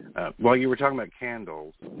 Conjureman. While you were talking about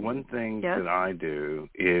candles, one thing that I do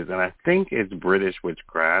is, and I think it's British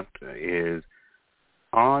witchcraft, is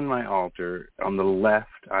on my altar, on the left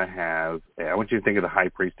I want you to think of the High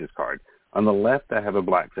Priestess card. On the left I have a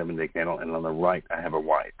black 7-day candle, and on the right I have a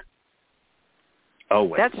white.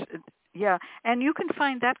 Always. Yeah, and you can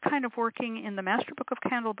find that kind of working in the Master Book of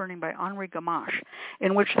Candle Burning by Henri Gamache,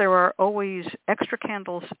 in which there are always extra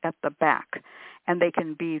candles at the back. And they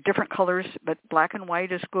can be different colors, but black and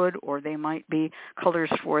white is good, or they might be colors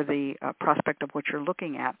for the prospect of what you're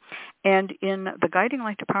looking at. And in The Guiding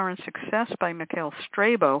Light to Power and Success by Mikhail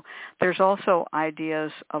Strabo, there's also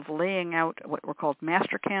ideas of laying out what were called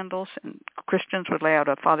master candles, and Christians would lay out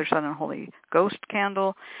a Father, Son, and Holy Ghost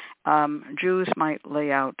candle. Jews might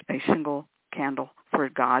lay out a single candle for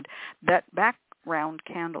God. That background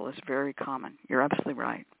candle is very common. You're absolutely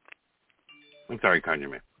right. I'm sorry,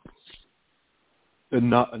 Conjureman.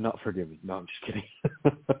 Not forgiven. No, I'm just kidding.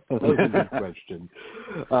 That was a good question.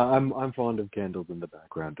 I'm fond of candles in the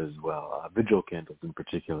background as well, vigil candles in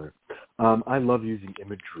particular. I love using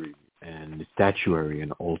imagery and statuary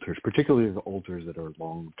in altars, particularly the altars that are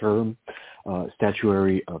long-term,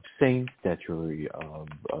 statuary of saints, statuary of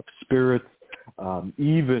spirits,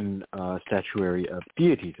 even statuary of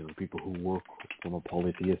deities, of people who work from a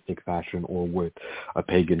polytheistic fashion or with a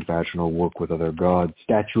pagan fashion or work with other gods.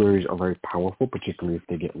 Statuaries are very powerful, particularly if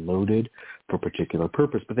they get loaded for a particular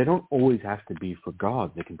purpose, but they don't always have to be for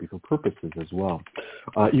gods. They can be for purposes as well.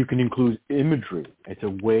 You can include imagery. It's a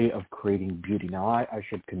way of creating beauty. Now, I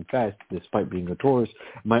should confess, despite being a Taurus,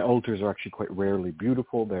 my altars are actually quite rarely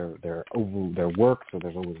beautiful. They're work, so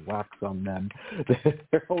there's always wax on them.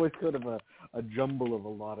 They're always sort of a jumble of a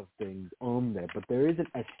lot of things on there, but there is an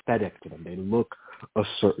aesthetic to them. They look a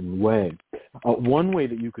certain way. One way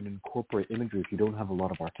that you can incorporate imagery if you don't have a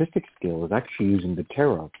lot of artistic skill is actually using the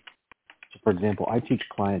tarot. For example, I teach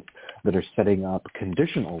clients that are setting up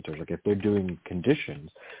condition altars, like if they're doing conditions,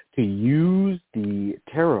 to use the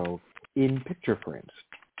tarot in picture frames.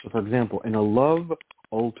 So, for example, in a love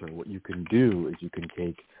altar, what you can do is you can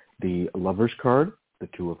take the Lover's card, the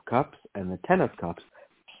Two of Cups, and the Ten of Cups,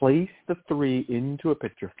 place the three into a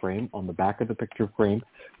picture frame. On the back of the picture frame,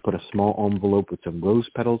 put a small envelope with some rose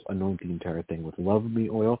petals, anoint the entire thing with Love Me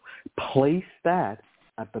oil. Place that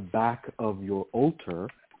at the back of your altar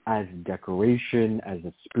as decoration, as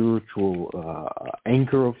a spiritual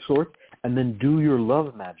anchor of sorts, and then do your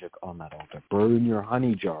love magic on that altar. Burn your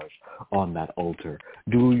honey jars on that altar.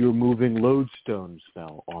 Do your moving lodestone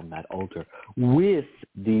spell on that altar with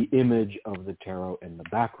the image of the tarot in the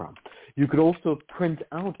background. You could also print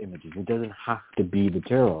out images. It doesn't have to be the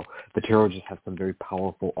tarot. The tarot just has some very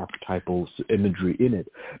powerful archetypal imagery in it.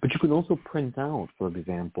 But you can also print out, for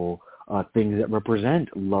example, things that represent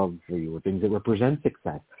love for you or things that represent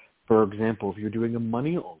success. For example, if you're doing a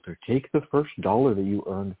money altar, take the first dollar that you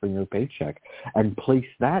earned from your paycheck and place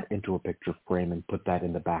that into a picture frame and put that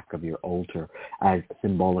in the back of your altar as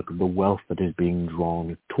symbolic of the wealth that is being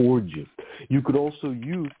drawn towards you. You could also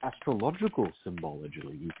use astrological symbology.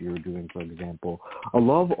 If you're doing, for example, a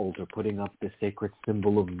love altar, putting up the sacred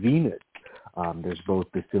symbol of Venus. There's both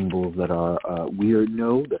the symbols that are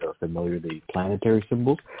that are familiar, the planetary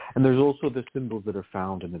symbols, and there's also the symbols that are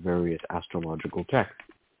found in the various astrological texts.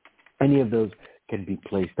 Any of those can be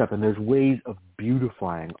placed up, and there's ways of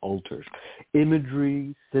beautifying altars.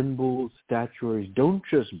 Imagery, symbols, statuaries don't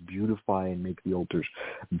just beautify and make the altars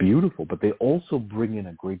beautiful, but they also bring in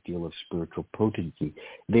a great deal of spiritual potency.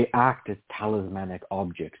 They act as talismanic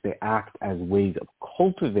objects. They act as ways of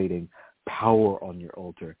cultivating power on your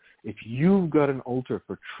altar. If you've got an altar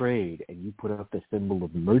for trade and you put up the symbol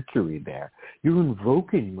of Mercury there, you're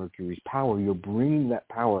invoking Mercury's power. You're bringing that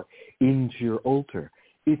power into your altar.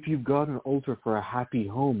 If you've got an altar for a happy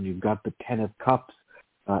home, you've got the Ten of Cups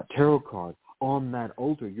tarot card on that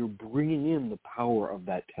altar, you're bringing in the power of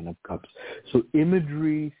that Ten of Cups. So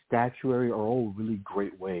imagery, statuary are all really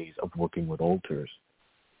great ways of working with altars.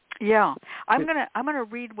 Yeah, I'm gonna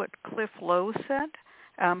read what Cliff Lowe said.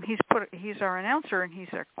 He's our announcer, and he's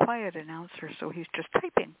a quiet announcer, so he's just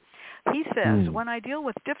typing. He says, when I deal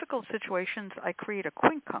with difficult situations, I create a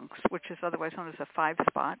quincunx, which is otherwise known as a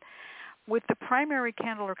 5-spot, with the primary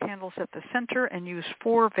candle or candles at the center, and use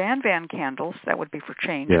 4 Van candles, that would be for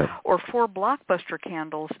change, or 4 blockbuster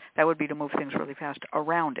candles, that would be to move things really fast,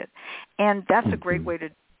 around it. And that's a great way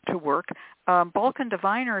to work. Balkan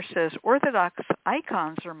Diviner says, Orthodox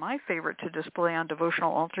icons are my favorite to display on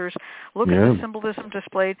devotional altars. Look at the symbolism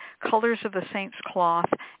displayed, colors of the saint's cloth,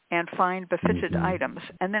 and find befitted items.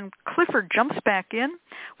 And then Clifford jumps back in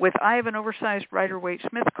with, I have an oversized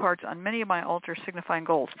Rider-Waite-Smith cards on many of my altars signifying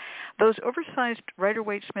goals. Those oversized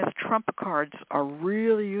Rider-Waite-Smith trump cards are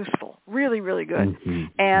really useful, really, really good.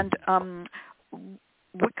 And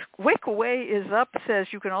Wick Away is up says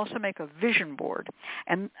you can also make a vision board.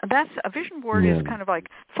 And that's a vision board is kind of like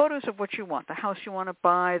photos of what you want, the house you want to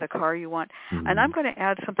buy, the car you want. And I'm going to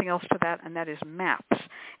add something else to that, and that is maps.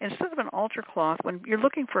 Instead of an altar cloth, when you're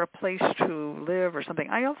looking for a place to live or something,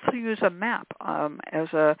 I also use a map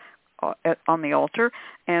as a on the altar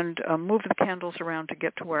and move the candles around to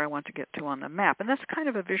get to where I want to get to on the map. And that's kind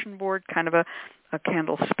of a vision board, kind of a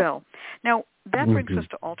candle spell. Now, that brings us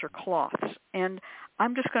to altar cloths. And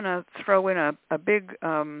I'm just going to throw in a big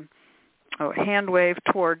hand wave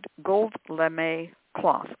toward gold lame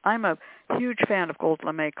cloth. I'm a huge fan of gold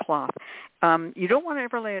lame cloth. You don't want to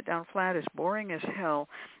ever lay it down flat. It's boring as hell.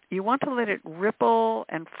 You want to let it ripple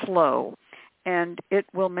and flow, and it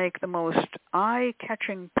will make the most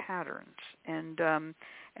eye-catching patterns and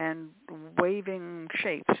waving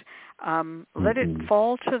shapes. Let it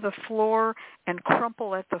fall to the floor and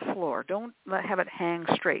crumple at the floor. Don't have it hang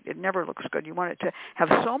straight. It never looks good. You want it to have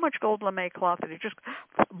so much gold lame cloth that it just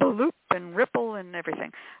bloop and ripple and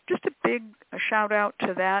everything. Just a big shout-out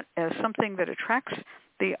to that as something that attracts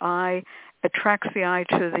the eye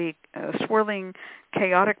to the swirling,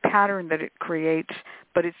 chaotic pattern that it creates,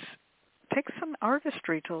 but it takes some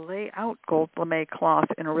artistry to lay out gold lame cloth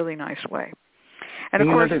in a really nice way. And of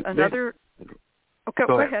course, another. Okay,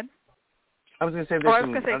 go ahead. I was going to say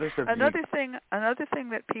another thing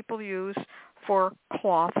that people use for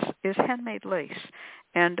cloths is handmade lace,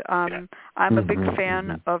 and I'm a big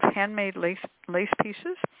fan of handmade lace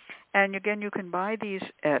pieces. And again, you can buy these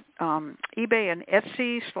at eBay and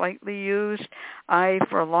Etsy, slightly used. I,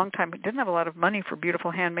 for a long time, didn't have a lot of money for beautiful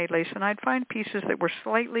handmade lace, and I'd find pieces that were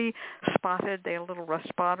slightly spotted. They had a little rust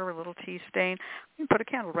spot or a little tea stain. You can put a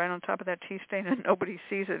candle right on top of that tea stain and nobody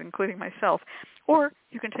sees it, including myself. Or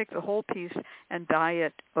you can take the whole piece and dye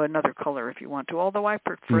it another color if you want to, although I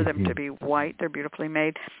prefer them to be white. They're beautifully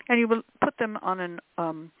made. And you will put them on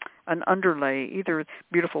an underlay, either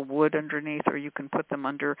beautiful wood underneath, or you can put them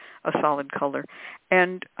under a solid color.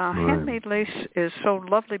 And handmade lace is so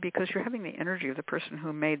lovely because you're having the energy of the person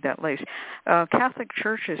who made that lace. Catholic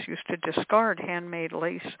churches used to discard handmade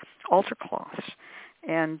lace altar cloths.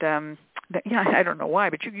 And I don't know why,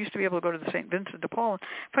 but you used to be able to go to the St. Vincent de Paul and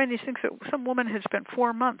find these things that some woman had spent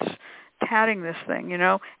 4 months tatting this thing, and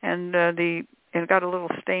it got a little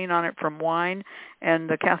stain on it from wine, and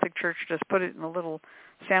the Catholic Church just put it in a little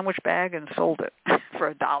sandwich bag and sold it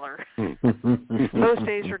for $1. Those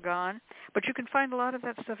days are gone, but you can find a lot of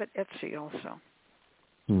that stuff at Etsy also.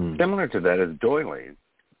 Similar to that is doilies.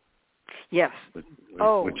 Yes. Which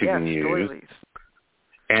you can use. Doilies.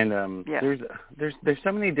 And there's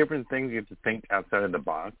so many different things you have to think outside of the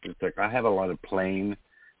box. It's like I have a lot of plain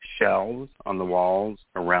shelves on the walls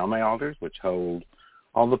around my altars, which hold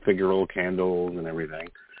all the figural candles and everything.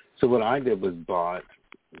 So what I did was bought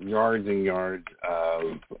yards and yards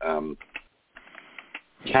of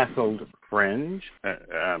tasseled fringe,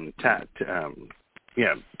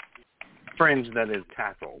 fringe that is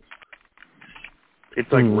tasseled. It's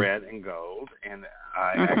like red and gold, and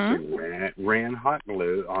I actually ran hot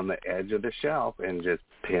glue on the edge of the shelf and just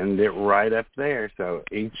pinned it right up there, so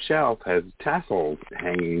each shelf has tassels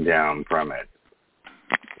hanging down from it.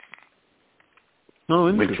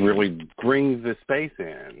 Which really brings the space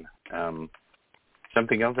in.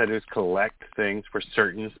 Something else I do is collect things for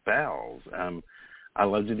certain spells. I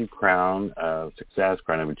love to do Crown of Success,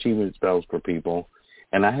 Crown of Achievement spells for people,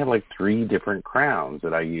 and I have like 3 different crowns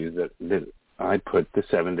that I use that I put the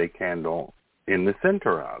 7-day candle in the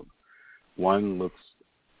center of. One looks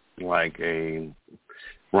like a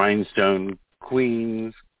rhinestone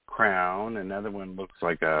queen's crown. Another one looks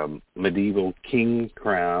like a medieval king's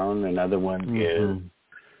crown. Another one is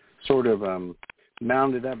sort of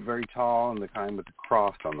mounded up very tall and the kind with the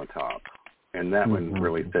cross on the top. And that one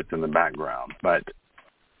really sits in the background. But,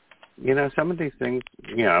 some of these things,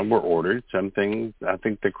 were ordered. Some things, I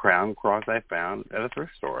think the crown cross I found at a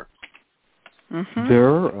thrift store.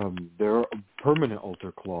 There are permanent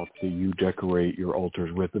altar cloths that you decorate your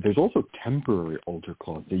altars with, but there's also temporary altar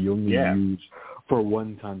cloths that you only use for a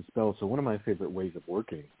one-time spell. So one of my favorite ways of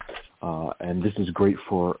working, and this is great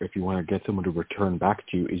for if you want to get someone to return back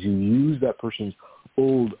to you, is you use that person's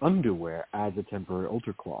old underwear as a temporary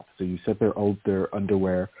altar cloth. So you set their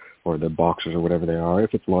underwear or their boxers or whatever they are,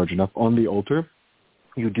 if it's large enough, on the altar.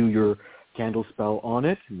 You do your candle spell on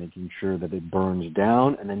it, making sure that it burns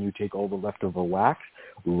down, and then you take all the leftover wax,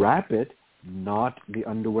 wrap it, knot the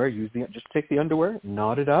underwear, just take the underwear,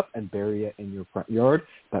 knot it up, and bury it in your front yard.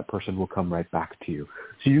 That person will come right back to you.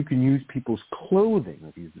 So you can use people's clothing.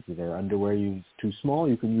 If their underwear is too small,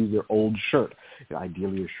 you can use their old shirt.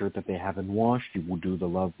 Ideally a shirt that they haven't washed, you will do the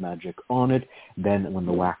love magic on it. Then when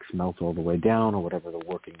the wax melts all the way down, or whatever the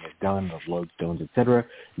working is done, the lodestones, etc.,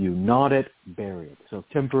 you knot it, bury it. So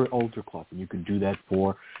temporary altar cloth, and you can do that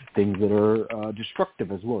for things that are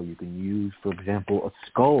destructive as well. You can use, for example, a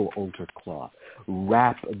skull altar cloth.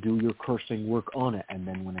 Do your cursing work on it, and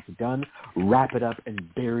then when it's done, wrap it up and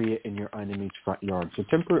bury it in your enemy's front yard. So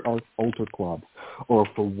temporary altar cloths, or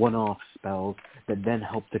for one-off spells that then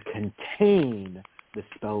help to contain the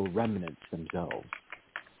spell remnants themselves.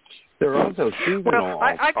 There are also seasonal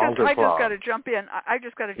I just got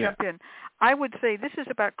to jump in. I would say this is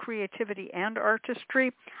about creativity and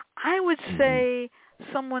artistry. I would say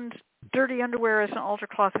someone's dirty underwear as an altar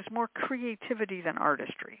cloth is more creativity than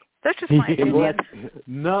artistry. That's just my opinion.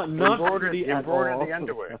 Not embroider the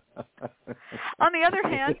underwear. On the other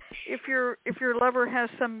hand, if your lover has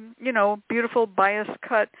some, beautiful bias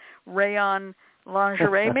cut rayon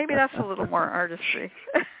lingerie, maybe that's a little more artistry.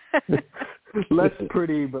 Less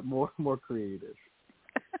pretty, but more creative.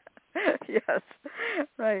 Yes,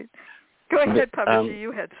 right. Go ahead, Publisher.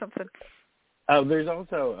 You had something. There's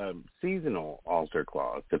also seasonal altar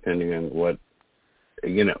cloths, depending on what,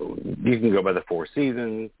 you can go by the 4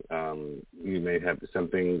 seasons. You may have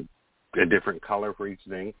a different color for each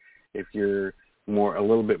thing. If you're a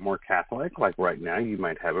little bit more Catholic, like right now, you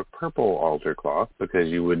might have a purple altar cloth because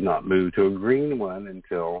you would not move to a green one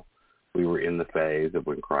until we were in the phase of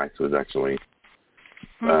when Christ was actually,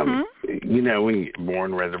 when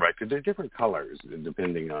born, resurrected. There's different colors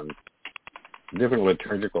depending on different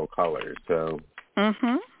liturgical colors. So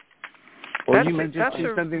Well, you may just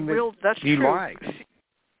do something that you true. like.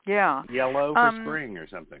 Yeah. Yellow for spring or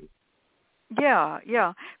something.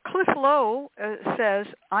 Yeah. Cliff Lowe says,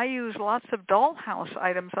 I use lots of dollhouse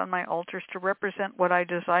items on my altars to represent what I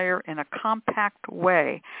desire in a compact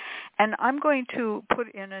way. And I'm going to put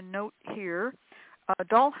in a note here.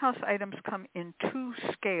 Dollhouse items come in 2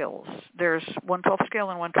 scales. There's 1/12 scale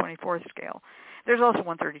and 1/24 scale. There's also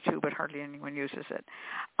 132, but hardly anyone uses it.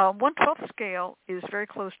 1/12 scale is very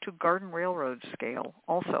close to Garden Railroad scale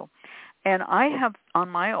also. And I have on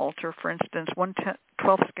my altar, for instance,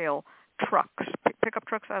 1/12 scale trucks, pickup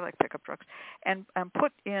trucks. I like pickup trucks. And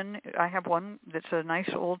put in, I have one that's a nice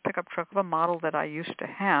old pickup truck of a model that I used to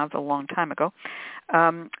have a long time ago.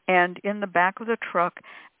 And in the back of the truck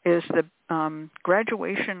is the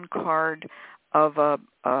graduation card of a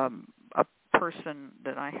person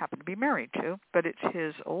that I happen to be married to, but it's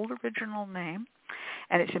his old original name,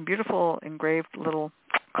 and it's a beautiful engraved little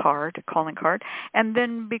card, calling card. And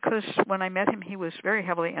then because when I met him, he was very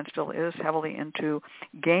heavily, and still is heavily, into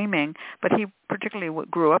gaming, but he particularly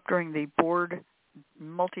grew up during the board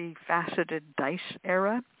multifaceted dice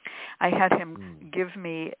era. I had him give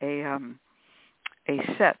me a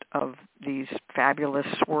set of these fabulous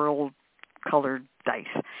swirled colored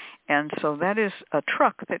dice. And so that is a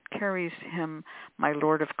truck that carries him, my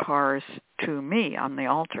Lord of Cars, to me on the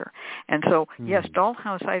altar. And so, yes,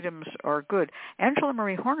 dollhouse items are good. Angela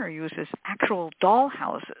Marie Horner uses actual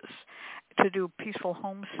dollhouses to do peaceful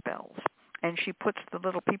home spells. And she puts the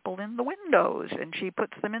little people in the windows, and she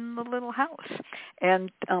puts them in the little house.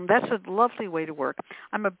 And that's a lovely way to work.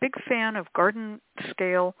 I'm a big fan of Garden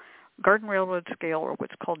Railroad scale, or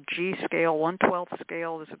what's called G scale. 1/12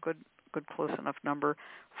 scale is a good close enough number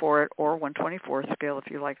for it, or 1/24 scale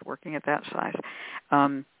if you like working at that size.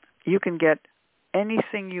 You can get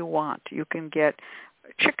anything you want. You can get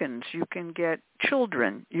chickens, you can get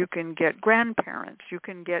children, you can get grandparents, you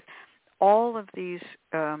can get all of these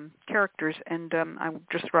characters, and I'll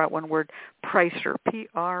just throw out one word, Pricer,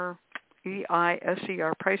 Pricer.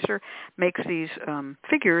 Pricer makes these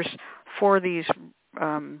figures for these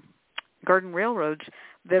garden railroads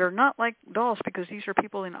that are not like dolls, because these are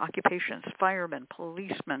people in occupations, firemen,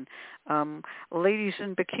 policemen, ladies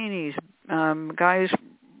in bikinis, guys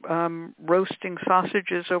roasting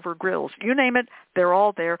sausages over grills. You name it, they're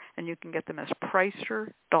all there, and you can get them as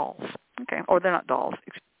Pricer dolls. Okay, or they're not dolls.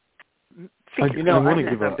 You know, I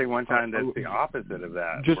did something one time that's the opposite of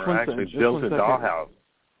that. I actually built a dollhouse.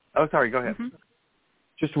 Oh, sorry, go ahead.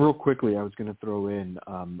 Just real quickly, I was going to throw in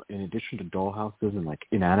addition to dollhouses and like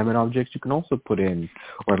inanimate objects, you can also put in,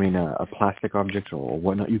 a plastic object or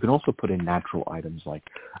whatnot, you can also put in natural items like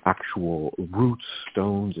actual roots,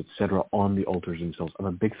 stones, etc. on the altars themselves. I'm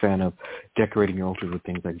a big fan of decorating your altars with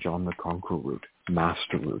things like John the Conqueror root,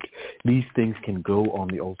 Master root. These things can go on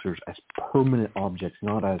the altars as permanent objects,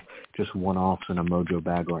 not as just one-offs in a Mojo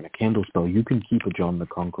bag or in a candle spell. You can keep a John the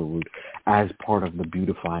Conqueror root as part of the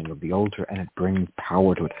beautifying of the altar, and it brings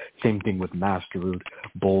power to it. Same thing with Master root,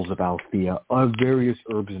 bowls of Althea. Various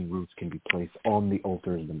herbs and roots can be placed on the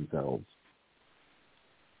altars themselves.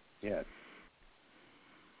 Yes.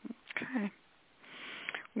 Okay.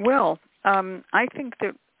 Well, I think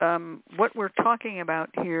that what we're talking about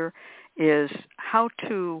here is how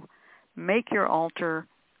to make your altar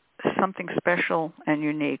something special and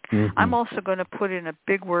unique. I'm also going to put in a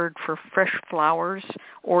big word for fresh flowers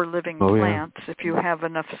or living plants, if you have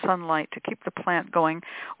enough sunlight to keep the plant going,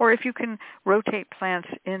 or if you can rotate plants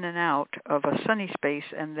in and out of a sunny space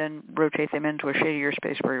and then rotate them into a shadier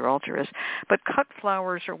space where your altar is. But cut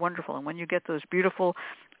flowers are wonderful, and when you get those beautiful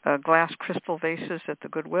glass crystal vases at the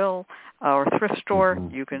Goodwill or thrift store,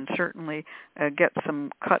 you can certainly get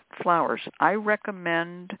some cut flowers. I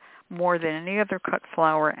recommend more than any other cut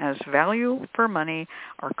flower as value for money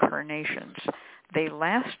are carnations. They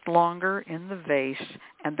last longer in the vase,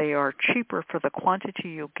 and they are cheaper for the quantity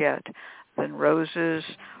you get than roses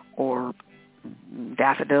or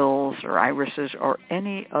daffodils or irises or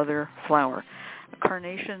any other flower.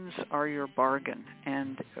 Carnations are your bargain,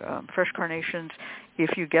 and fresh carnations,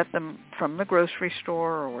 if you get them from the grocery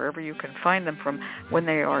store or wherever you can find them from, when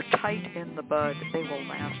they are tight in the bud, they will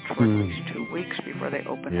last for at least 2 weeks before they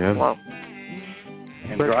open and blow.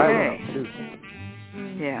 And dry too.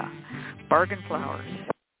 Yeah, bargain flowers.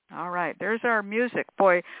 All right, there's our music.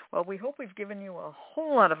 Boy, well, we hope we've given you a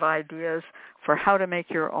whole lot of ideas for how to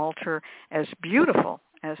make your altar as beautiful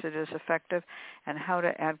as it is effective, and how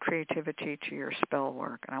to add creativity to your spell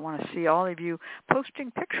work. And I want to see all of you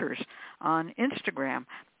posting pictures on Instagram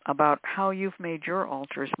about how you've made your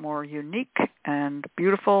altars more unique and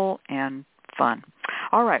beautiful and fun.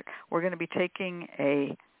 All right, we're going to be taking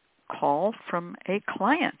a call from a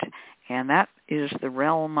client, and that is the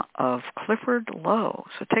realm of Clifford Lowe.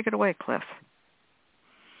 So take it away, Cliff.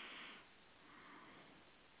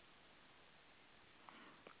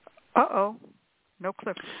 Uh-oh. No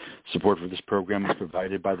Cliff. Support for this program is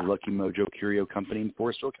provided by the Lucky Mojo Curio Company in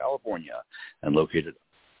Forestville, California, and located...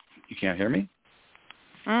 You can't hear me?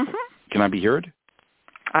 Mm-hmm. Can I be heard?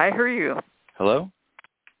 I hear you. Hello?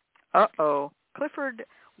 Uh-oh. Clifford,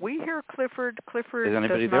 we hear Clifford. Clifford is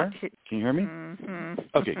anybody does there? Not Can you hear me? Mm-hmm.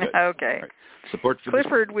 Okay, good. Okay. Right. Support for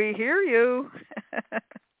Clifford, we hear you.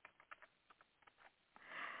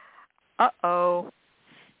 Uh-oh.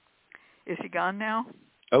 Is he gone now?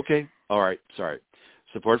 Okay. All right. Sorry.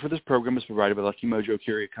 Support for this program is provided by Lucky Mojo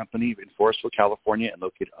Curio Company in Forestville, California, and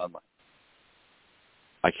located online.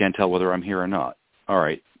 I can't tell whether I'm here or not. All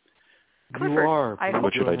right. Clifford, you are.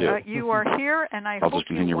 What should I do? You are here, and I'll hope just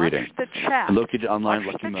continue you watch reading. the chat. And located online at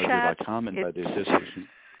Watch luckymojo.com and by the association.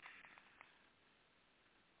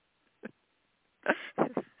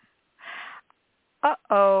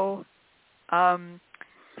 Uh-oh.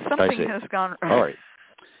 Something has gone wrong. All right.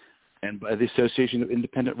 And by the Association of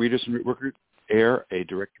Independent Readers and Rootworkers, AIRR, a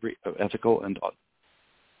directory of ethical and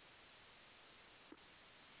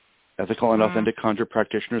authentic conjure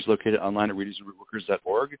practitioners located online at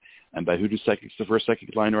readersandrootworkers.org, and by Hoodoo Psychics, the first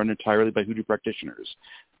psychic line run entirely by Hoodoo practitioners.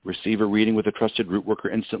 Receive a reading with a trusted root worker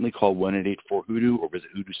instantly. Call 1-884-HOODOO or visit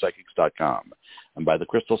hoodooPsychics.com. And by the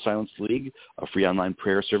Crystal Silence League, a free online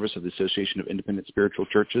prayer service of the Association of Independent Spiritual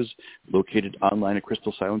Churches, located online at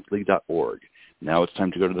crystalsilenceleague.org. Now it's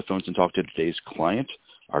time to go to the phones and talk to today's client.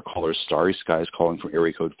 Our caller is Starry Skies, calling from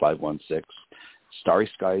area code 516. Starry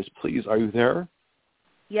Skies, please, are you there?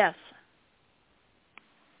 Yes.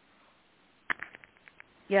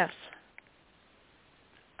 Yes.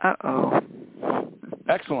 Uh-oh.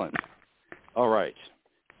 Excellent. All right.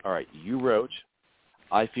 You wrote,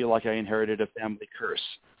 I feel like I inherited a family curse.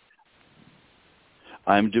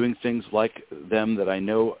 I'm doing things like them that I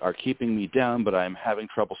know are keeping me down, but I'm having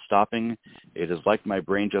trouble stopping. It is like my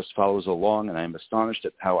brain just follows along, and I'm astonished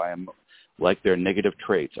at how I am like their negative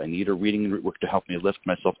traits. I need a reading and rootwork to help me lift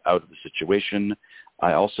myself out of the situation.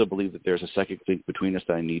 I also believe that there's a psychic link between us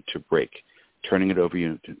that I need to break. Turning it over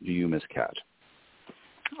to you, Ms. Cat.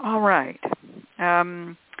 All right.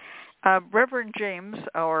 Reverend James,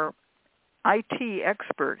 our IT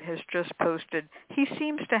expert, has just posted, he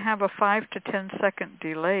seems to have a 5 to 10 second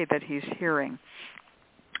delay that he's hearing.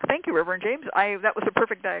 Thank you, Reverend James. That was a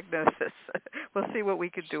perfect diagnosis. We'll see what we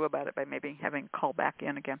could do about it by maybe having call back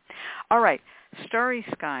in again. All right, Starry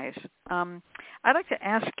Skies. I'd like to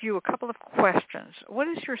ask you a couple of questions. What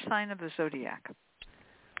is your sign of the zodiac?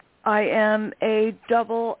 I am a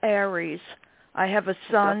double Aries. I have a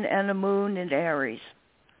sun and a moon in Aries.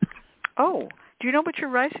 Oh, do you know what your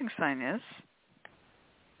rising sign is?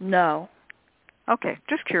 No. Okay,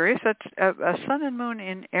 just curious. That's a sun and moon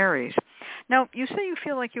in Aries. Now, you say you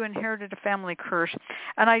feel like you inherited a family curse,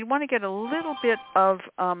 and I want to get a little bit of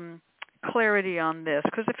clarity on this,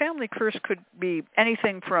 because the family curse could be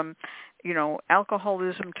anything from,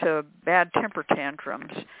 alcoholism to bad temper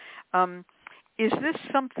tantrums. Is this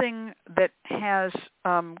something that has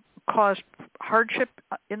caused hardship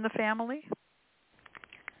in the family?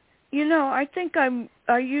 I think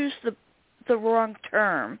I used the wrong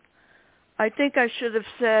term. I think I should have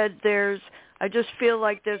said I just feel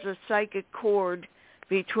like there's a psychic cord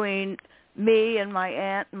between me and my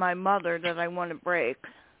aunt and my mother that I want to break.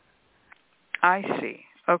 I see.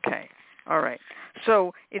 Okay. All right.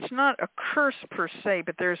 So it's not a curse per se,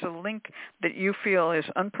 but there's a link that you feel is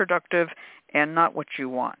unproductive and not what you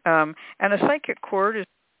want. And a psychic cord is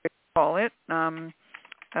what we call it.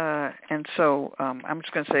 And so I'm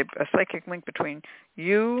just going to say a psychic link between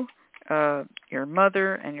you, your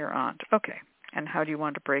mother, and your aunt. Okay. And how do you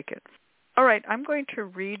want to break it? All right. I'm going to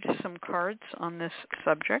read some cards on this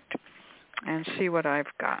subject and see what I've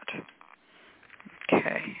got.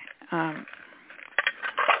 Okay.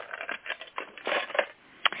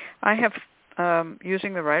 I have,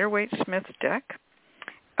 using the Rider-Waite-Smith deck,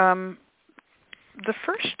 the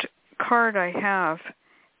first card I have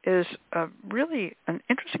is really an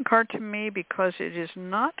interesting card to me because it is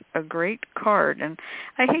not a great card. And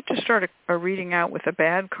I hate to start a reading out with a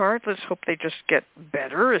bad card. Let's hope they just get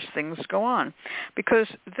better as things go on. Because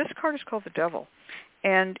this card is called the Devil.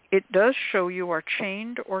 And it does show you are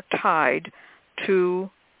chained or tied to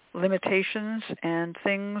limitations and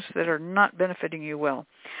things that are not benefiting you well.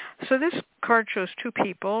 So this card shows two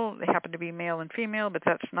people. They happen to be male and female, but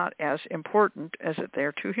that's not as important as that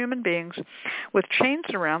they're two human beings with chains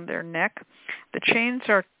around their neck. The chains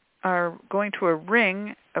are going to a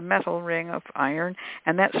ring, a metal ring of iron,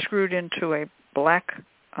 and that's screwed into a black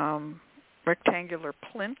rectangular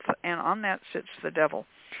plinth, and on that sits the devil.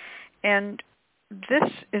 And this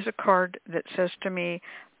is a card that says to me,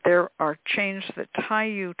 there are chains that tie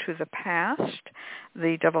you to the past.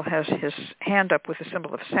 The devil has his hand up with a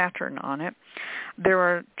symbol of Saturn on it. There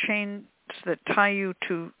are chains that tie you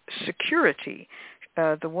to security.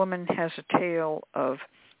 The woman has a tail of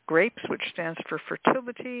grapes, which stands for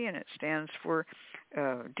fertility, and it stands for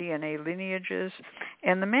DNA lineages.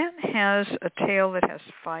 And the man has a tail that has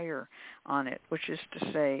fire on it, which is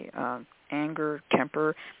to say anger,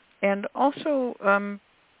 temper, and also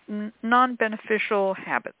non-beneficial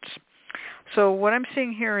habits. So what I'm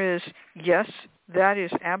seeing here is, yes, that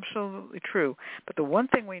is absolutely true. But the one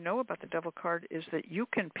thing we know about the devil card is that you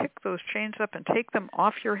can pick those chains up and take them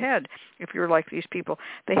off your head if you're like these people.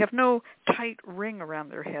 They have no tight ring around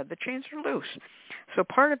their head. The chains are loose. So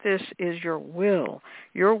part of this is your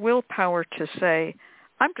willpower to say,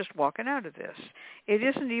 I'm just walking out of this. It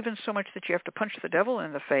isn't even so much that you have to punch the devil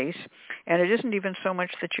in the face, and it isn't even so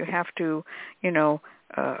much that you have to,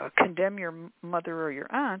 condemn your mother or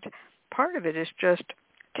your aunt. Part of it is just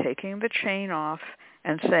taking the chain off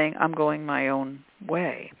and saying, I'm going my own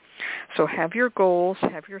way. So have your goals,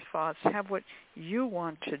 have your thoughts, have what you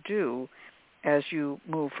want to do as you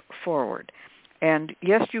move forward. And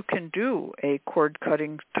yes, you can do a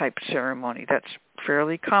cord-cutting type ceremony. That's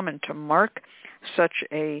fairly common to mark such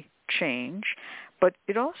a change. But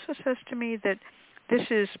it also says to me that this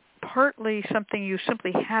is partly something you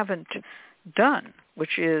simply haven't done,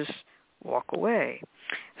 which is walk away.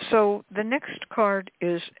 So the next card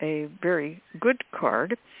is a very good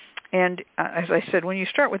card. And as I said, when you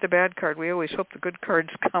start with a bad card, we always hope the good cards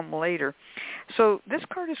come later. So this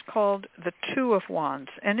card is called the Two of Wands,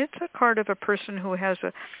 and it's a card of a person who has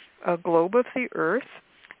a globe of the earth,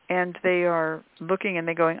 and they are looking and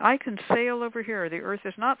they're going, I can sail over here. The earth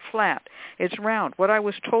is not flat. It's round. What I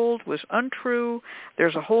was told was untrue.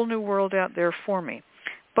 There's a whole new world out there for me.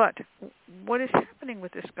 But what is happening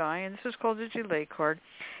with this guy, and this is called a delay card,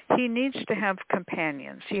 he needs to have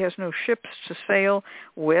companions. He has no ships to sail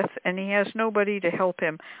with, and he has nobody to help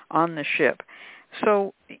him on the ship.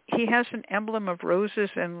 So he has an emblem of roses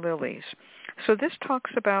and lilies. So this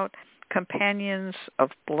talks about companions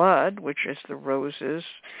of blood, which is the roses,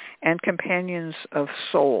 and companions of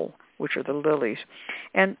soul, which are the lilies.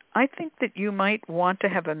 And I think that you might want to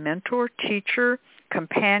have a mentor, teacher,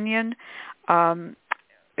 companion,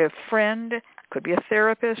 a friend, could be a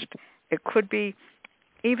therapist, it could be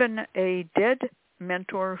even a dead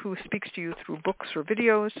mentor who speaks to you through books or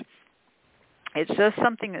videos. It says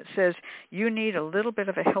something that says you need a little bit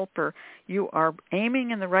of a helper. You are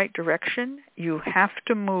aiming in the right direction. You have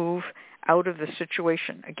to move out of the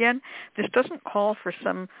situation. Again, this doesn't call for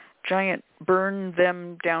some giant burn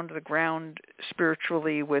them down to the ground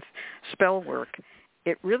spiritually with spell work.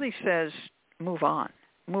 It really says move on.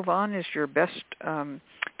 Move on is your best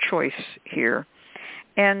choice here.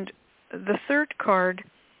 And the third card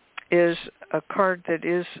is a card that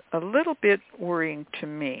is a little bit worrying to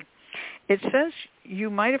me. It says you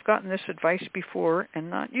might have gotten this advice before and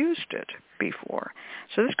not used it before.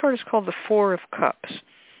 So this card is called the Four of Cups.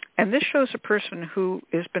 And this shows a person who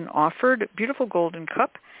has been offered a beautiful golden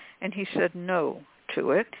cup, and he said no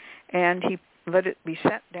to it, and he let it be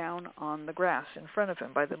set down on the grass in front of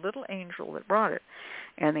him by the little angel that brought it.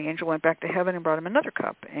 And the angel went back to heaven and brought him another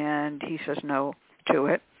cup, and he says no to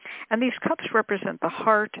it. And these cups represent the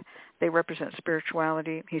heart. They represent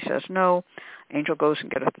spirituality. He says no. Angel goes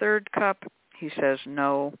and get a third cup. He says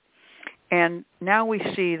no. And now we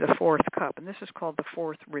see the fourth cup, and this is called the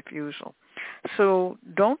fourth refusal. So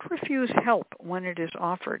don't refuse help when it is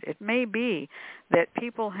offered. It may be that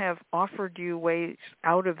people have offered you ways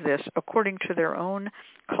out of this according to their own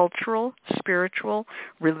cultural, spiritual,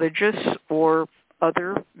 religious, or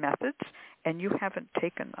other methods, and you haven't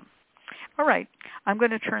taken them. All right, I'm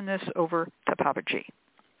going to turn this over to Papa G.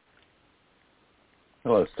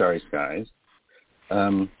 Hello, Starry Skies.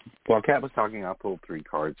 While Kat was talking, I'll pull 3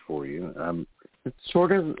 cards for you. It's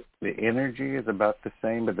sort of, the energy is about the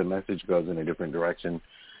same, but the message goes in a different direction.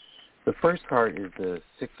 The first card is the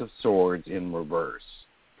Six of Swords in reverse.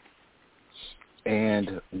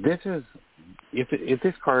 And this is, if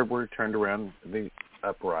this card were turned around the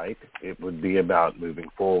upright, it would be about moving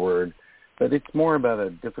forward, but it's more about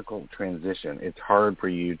a difficult transition. It's hard for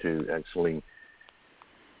you to actually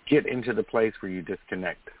get into the place where you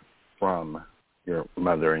disconnect from your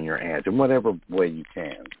mother and your aunt in whatever way you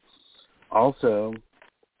can. Also,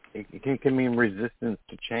 it can mean resistance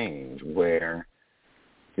to change, where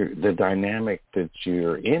the dynamic that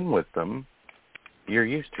you're in with them, you're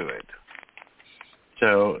used to it.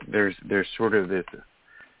 So there's sort of this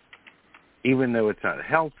even though it's not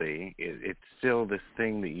healthy, it's still this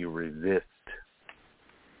thing that you resist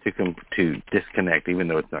to disconnect, even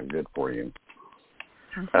though it's not good for you.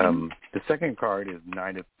 Mm-hmm. The second card is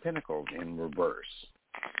Knight of Pentacles in reverse.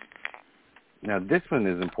 Now, this one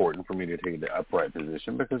is important for me to take the upright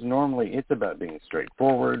position because normally it's about being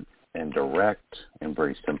straightforward and direct and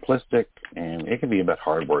very simplistic, and it can be about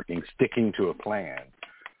hardworking, sticking to a plan.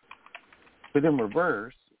 But in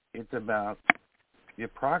reverse, it's about your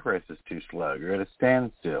progress is too slow. You're at a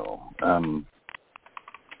standstill.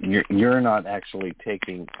 You're not actually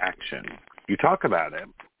taking action. You talk about it,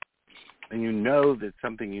 and you know that's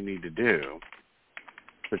something you need to do,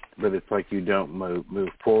 but it's like you don't move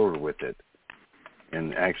forward with it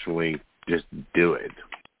and actually just do it.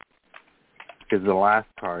 Because the last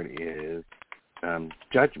card is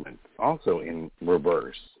Judgment, also in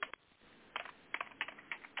reverse,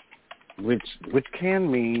 which can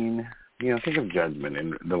mean, think of Judgment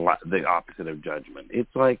and the opposite of Judgment.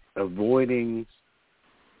 It's like avoiding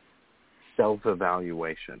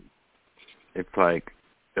self-evaluation. It's like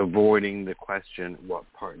avoiding the question, what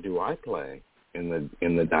part do I play in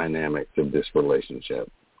the dynamics of this relationship?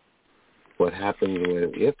 What happens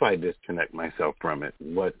if I disconnect myself from it?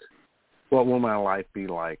 What will my life be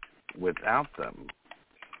like without them?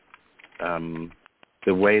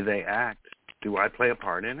 The way they act, do I play a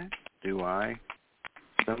part in it? Do I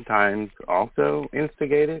sometimes also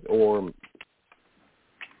instigate it, or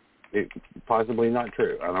it possibly not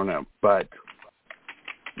true? I don't know. But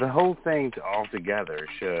the whole thing altogether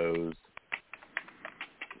shows,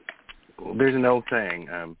 there's an old saying,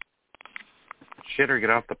 shit or get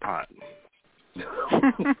off the pot.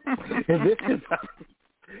 And this is,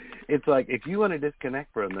 it's like, if you want to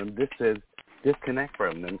disconnect from them, this says disconnect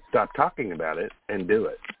from them, stop talking about it, and do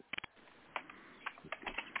it.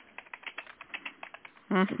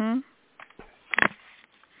 Mhm.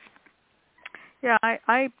 Yeah,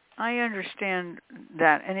 I understand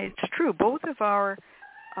that, and it's true. Both of our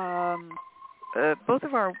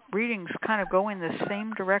readings kind of go in the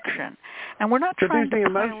same direction, and we're not trying to pile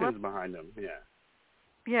emotions up behind them. Yeah.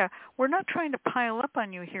 Yeah, we're not trying to pile up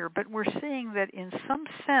on you here, but we're seeing that in some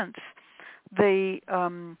sense,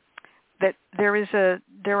 that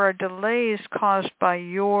there are delays caused by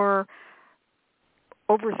your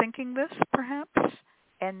overthinking this, perhaps,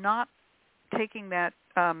 and not taking that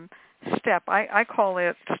step. I call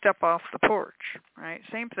it step off the porch, right?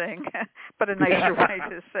 Same thing, but a nicer way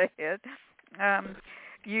to say it.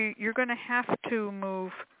 You're going to have to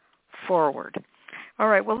move forward. All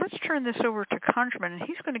right, well, let's turn this over to Conjurman, and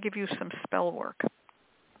he's going to give you some spell work.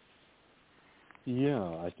 Yeah,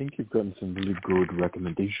 I think you've gotten some really good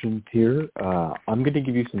recommendations here. I'm going to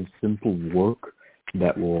give you some simple work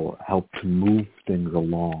that will help to move things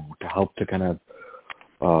along, to help to kind of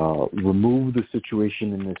remove the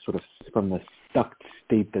situation in this sort of from the stuck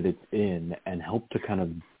state that it's in, and help to kind of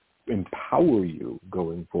empower you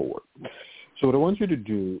going forward. So what I want you to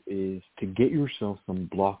do is to get yourself some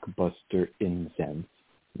blockbuster incense.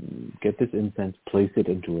 Get this incense, place it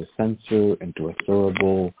into a censer, into a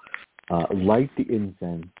thurible, light the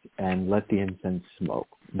incense, and let the incense smoke.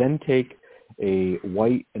 Then take a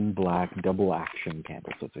white and black double action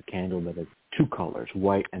candle. So it's a candle that has two colors,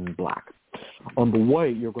 white and black. On the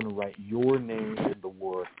white, you're going to write your name and the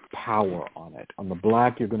word power on it. On the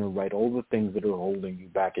black, you're going to write all the things that are holding you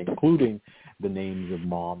back, including the names of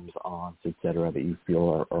moms, aunts, etc., that you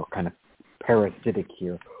feel are kind of parasitic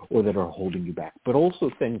here or that are holding you back. But also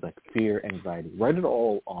things like fear, anxiety. Write it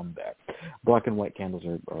all on there. Black and white candles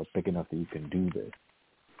are big enough that you can do this.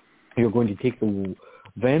 You're going to take the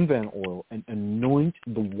Van oil and anoint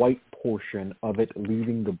the white portion of it,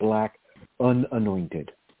 leaving the black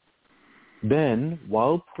unanointed. Then,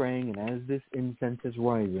 while praying and as this incense is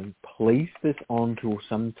rising, place this onto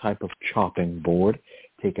some type of chopping board.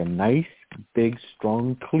 Take a nice, big,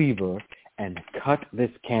 strong cleaver and cut this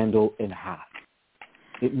candle in half.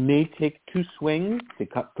 It may take 2 swings to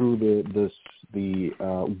cut through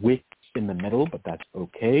the wick in the middle, but that's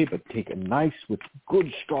okay. But take a nice, with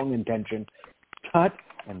good, strong intention, cut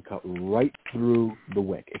and cut right through the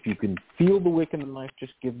wick. If you can feel the wick in the knife,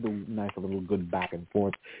 just give the knife a little good back and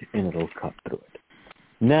forth, and it'll cut through it.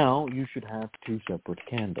 Now you should have 2 separate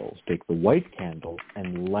candles. Take the white candle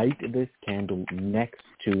and light this candle next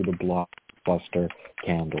to the blockbuster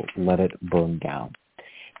candle. Let it burn down.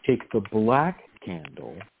 Take the black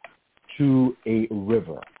candle to a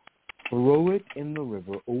river. Throw it in the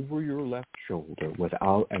river over your left shoulder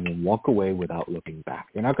and then walk away without looking back.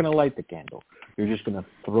 You're not going to light the candle. You're just going to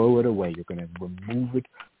throw it away. You're going to remove it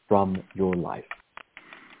from your life.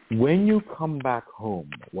 When you come back home,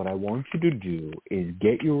 what I want you to do is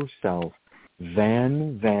get yourself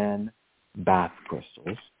Van bath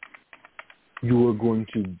crystals. You are going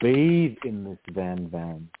to bathe in this Van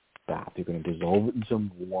bath. You're going to dissolve it in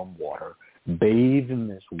some warm water, bathe in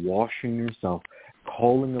this, washing yourself,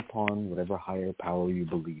 calling upon whatever higher power you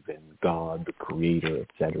believe in, God, the Creator,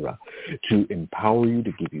 etc., to empower you,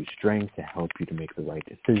 to give you strength, to help you to make the right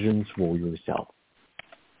decisions for yourself.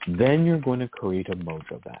 Then you're going to create a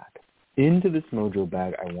Mojo bag. Into this Mojo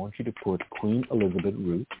bag, I want you to put Queen Elizabeth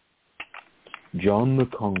root, John the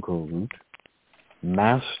Conqueror root,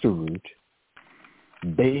 Master root,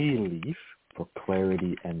 bay leaf for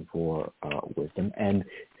clarity and for wisdom, and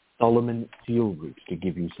Solomon seal root to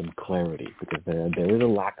give you some clarity, because there is a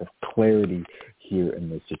lack of clarity here in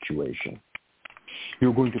this situation.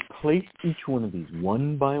 You're going to place each one of these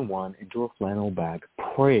one by one into a flannel bag,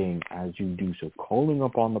 praying as you do so, calling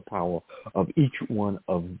upon the power of each one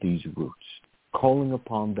of these roots, calling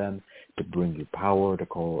upon them to bring you power,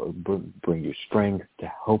 to bring you strength,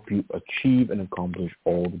 to help you achieve and accomplish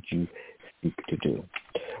all that you seek to do.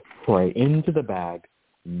 Pray into the bag,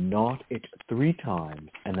 knot it 3 times,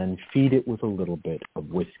 and then feed it with a little bit of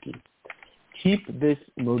whiskey. Keep this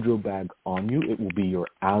Mojo bag on you. It will be your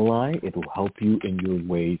ally. It will help you in your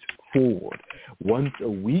ways forward. Once a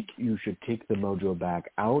week, you should take the Mojo bag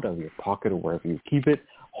out of your pocket or wherever you keep it,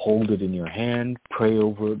 hold it in your hand, pray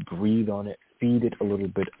over it, breathe on it, feed it a little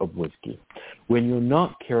bit of whiskey. When you're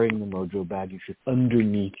not carrying the Mojo bag, you should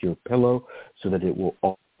underneath your pillow so that it will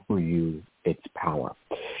offer you its power.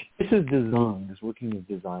 This working is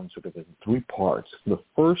designed sort of in 3 parts. The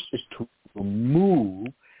first is to remove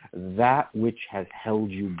that which has held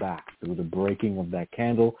you back through the breaking of that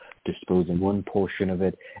candle, disposing one portion of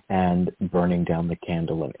it, and burning down the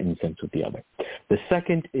candle and incense with the other. The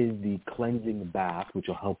second is the cleansing bath, which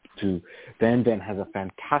will help to, Van has a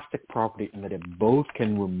fantastic property in that it both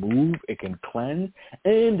can remove, it can cleanse,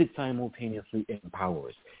 and it simultaneously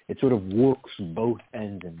empowers. It sort of works both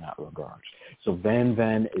ends in that regard. So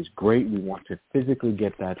Van is great. We want to physically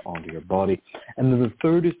get that onto your body. And then the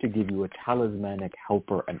third is to give you a talismanic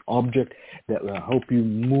helper, an object that will help you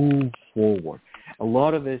move forward. A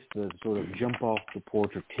lot of this, the sort of jump off the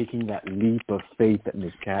porch or taking that leap of faith that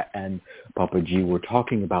Ms. Cat and Papa G were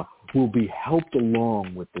talking about, will be helped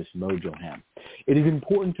along with this Mojo Ham. It is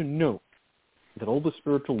important to note that all the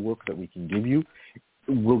spiritual work that we can give you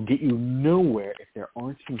will get you nowhere if there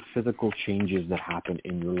aren't some physical changes that happen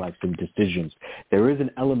in your life, some decisions. There is an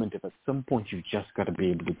element of at some point you've just got to be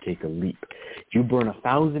able to take a leap. If you burn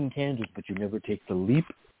 1,000 candles but you never take the leap,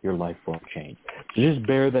 your life won't change. So just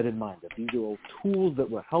bear that in mind, that these are all tools that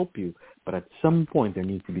will help you, but at some point there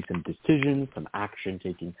needs to be some decisions, some action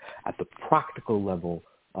taking at the practical level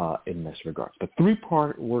in this regard. But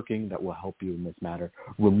 3-part working that will help you in this matter: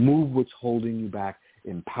 remove what's holding you back,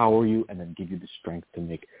 empower you, and then give you the strength to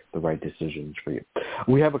make the right decisions for you.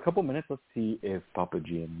 We have a couple minutes. Let's see if Papa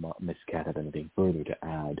G and Miss Cat have anything further to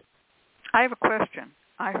add. I have a question.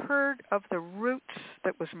 I heard of the roots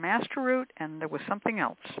that was Master Root, and there was something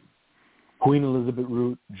else. Queen Elizabeth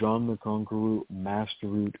root, John the Conqueror root, Master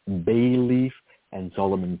root, bay leaf, and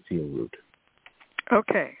Solomon seal root.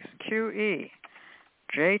 Okay, QE,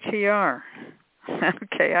 JTR.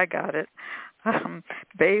 Okay, I got it.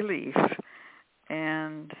 Bay leaf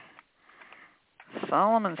and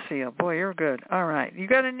Solomon seal. Boy, you're good. All right. You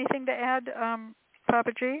got anything to add,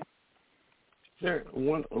 Papa G? Sure.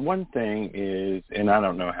 One thing is, and I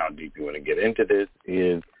don't know how deep you want to get into this,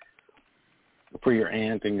 is for your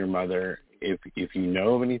aunt and your mother, if you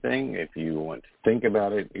know of anything, if you want to think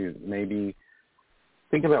about it, is maybe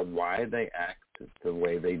think about why they act the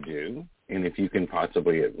way they do, and if you can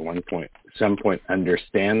possibly at some point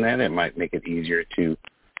understand that, it might make it easier to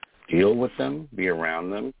deal with them, be around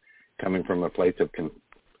them, coming from a place of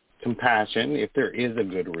compassion, if there is a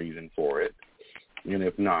good reason for it. And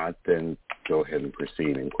if not, then go ahead and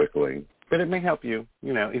proceed and quickly. But it may help you,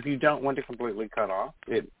 if you don't want to completely cut off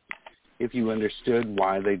it, if you understood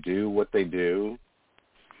why they do what they do,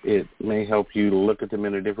 it may help you to look at them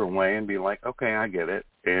in a different way and be like, okay, I get it.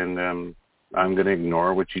 And I'm going to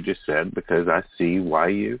ignore what you just said because I see why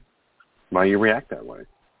you react that way.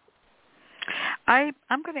 I'm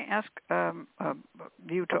going to ask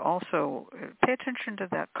you to also pay attention to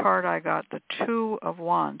that card I got, the 2 of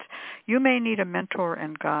Wands. You may need a mentor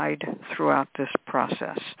and guide throughout this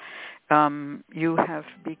process. You have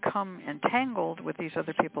become entangled with these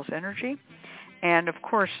other people's energy, and of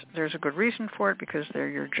course there's a good reason for it because they're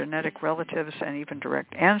your genetic relatives and even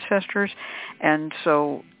direct ancestors, and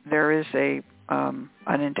so there is an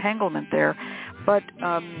entanglement there. But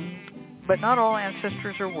But not all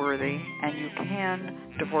ancestors are worthy, and you can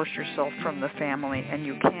divorce yourself from the family, and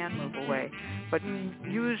you can move away. But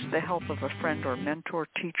use the help of a friend or mentor,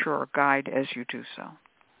 teacher, or guide as you do so.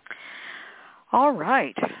 All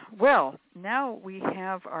right. Well, now we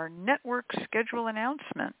have our network schedule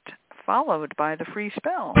announcement, followed by the free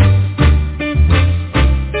spell.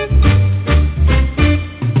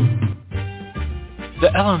 The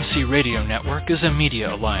LMC Radio Network is a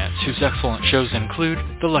media alliance whose excellent shows include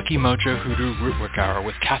The Lucky Mojo Hoodoo Rootwork Hour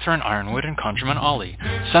with Catherine Ironwood and Conjurman Ollie,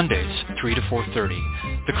 Sundays 3 to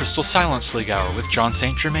 4:30. The Crystal Silence League Hour with John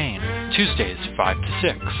St. Germain, Tuesdays 5 to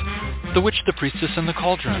 6. The Witch, the Priestess, and the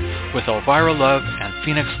Cauldron with Elvira Love and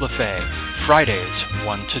Phoenix LaFay, Fridays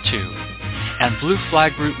 1 to 2. And Blue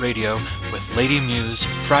Flag Root Radio with Lady Muse,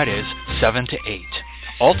 Fridays 7 to 8.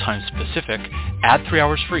 All times Pacific, add 3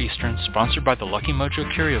 hours for Eastern, sponsored by the Lucky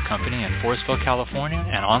Mojo Curio Company in Forestville, California,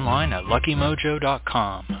 and online at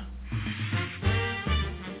luckymojo.com.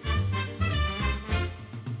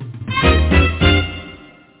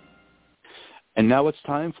 And now it's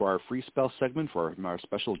time for our free spell segment for our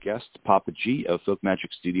special guest, Papa G of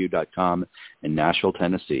FolkMagicStudio.com in Nashville,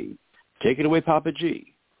 Tennessee. Take it away, Papa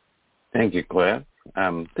G. Thank you, Cliff.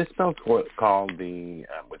 This spell's called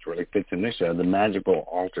which really fits in this show, the Magical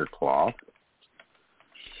Altar Cloth,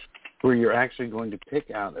 where you're actually going to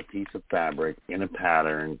pick out a piece of fabric in a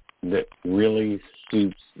pattern that really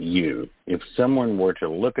suits you. If someone were to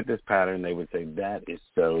look at this pattern, they would say, that is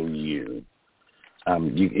so you.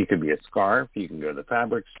 It could be a scarf. You can go to the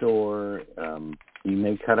fabric store. You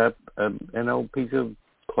may cut up an old piece of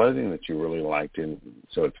clothing that you really liked, and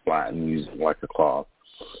so it's flat and use it like a cloth.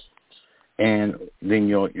 And then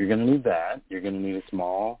you're going to need that. You're going to need a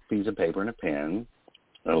small piece of paper and a pen,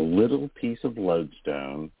 a little piece of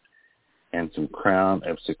lodestone, and some Crown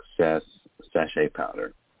of Success sachet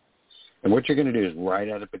powder. And what you're going to do is write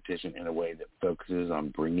out a petition in a way that focuses on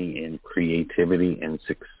bringing in creativity and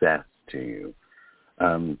success to you.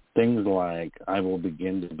 Things like, I will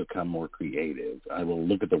begin to become more creative. I will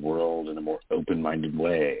look at the world in a more open-minded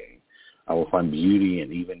way. I will find beauty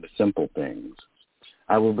in even the simple things.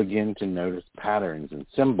 I will begin to notice patterns and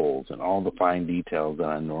symbols and all the fine details that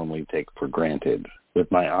I normally take for granted.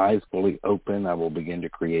 With my eyes fully open, I will begin to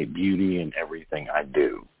create beauty in everything I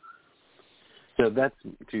do. So that's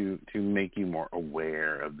to make you more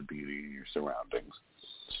aware of the beauty of your surroundings.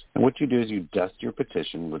 And what you do is you dust your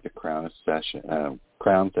petition with the Crown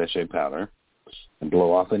sachet powder and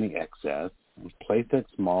blow off any excess. And place that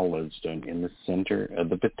small lodestone in the center of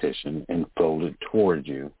the petition and fold it towards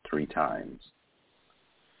you 3 times.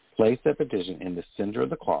 Place that petition in the center of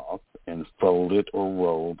the cloth and fold it or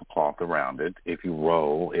roll the cloth around it. If you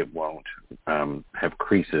roll, it won't have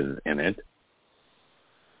creases in it.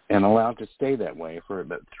 And allow it to stay that way for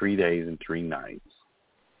about 3 days and 3 nights.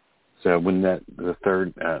 So when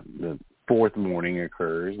the fourth morning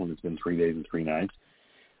occurs, when it's been 3 days and 3 nights,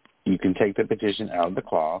 you can take the petition out of the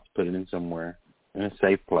cloth, put it in somewhere in a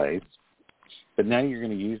safe place. But now you're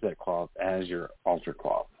going to use that cloth as your altar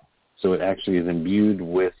cloth. So it actually is imbued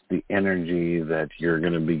with the energy that you're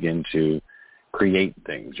going to begin to create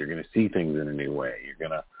things. You're going to see things in a new way. You're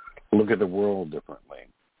going to look at the world differently.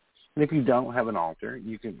 And if you don't have an altar,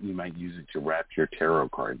 you might use it to wrap your tarot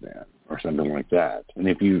cards in or something like that. And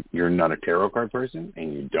if you're not a tarot card person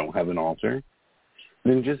and you don't have an altar,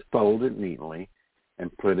 then just fold it neatly and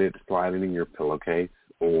slide it in your pillowcase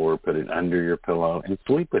or put it under your pillow and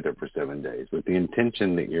sleep with it for 7 days with the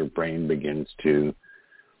intention that your brain begins to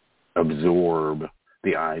absorb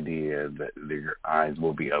the idea that your eyes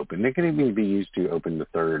will be open. It can even be used to open the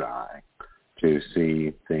third eye to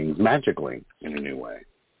see things magically in a new way.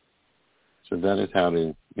 So that is how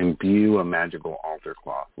to imbue a magical altar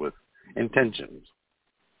cloth with intentions.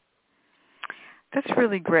 That's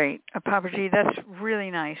really great, Papa G. That's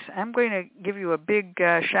really nice. I'm going to give you a big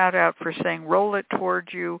shout out for saying roll it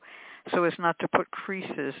towards you so as not to put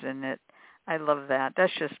creases in it. I love that.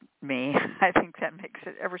 That's just me. I think that makes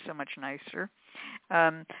it ever so much nicer.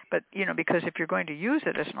 But, because if you're going to use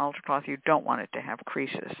it as an altar cloth, you don't want it to have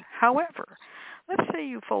creases. However, let's say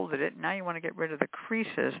you folded it, and now you want to get rid of the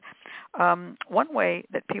creases. One way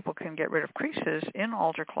that people can get rid of creases in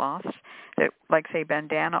altar cloths, like, say,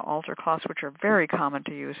 bandana altar cloths, which are very common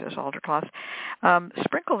to use as altar cloths,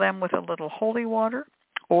 sprinkle them with a little holy water,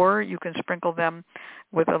 or you can sprinkle them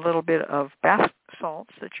with a little bit of bath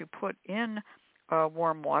salts that you put in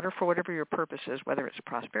warm water for whatever your purpose is, whether it's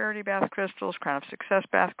prosperity bath crystals, crown of success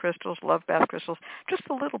bath crystals, love bath crystals, just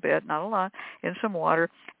a little bit, not a lot, in some water,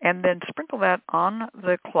 and then sprinkle that on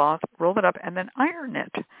the cloth, roll it up, and then iron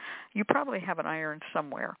it. You probably have an iron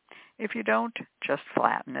somewhere. If you don't, just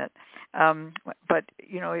flatten it. But,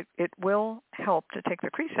 it will help to take the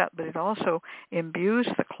crease out, but it also imbues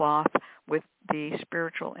the cloth with the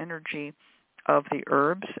spiritual energy of the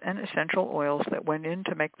herbs and essential oils that went in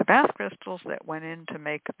to make the bath crystals, that went in to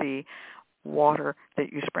make the water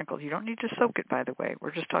that you sprinkled. You don't need to soak it, by the way.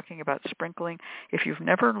 We're just talking about sprinkling. If you've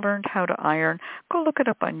never learned how to iron, go look it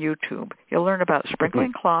up on YouTube. You'll learn about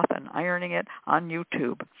sprinkling cloth and ironing it on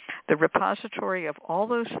YouTube, the repository of all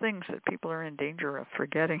those things that people are in danger of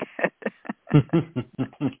forgetting.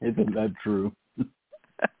 Isn't that true?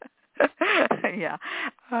 Yeah.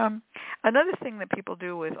 Another thing that people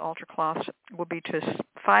do with altar cloths will be to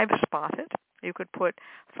 5-spot it. You could put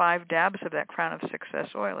 5 dabs of that crown of success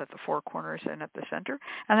oil at the 4 corners and at the center,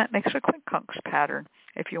 and that makes a quincunx pattern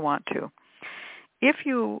if you want to. If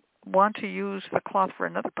you want to use the cloth for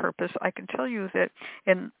another purpose, I can tell you that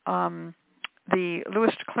in the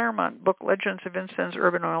Louis de Clermont book, Legends of Incense,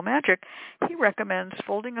 Urban Oil Magic, he recommends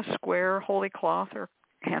folding a square holy cloth or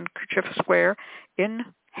handkerchief square in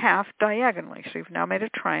half diagonally. So you've now made a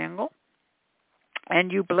triangle,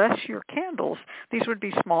 and you bless your candles. These would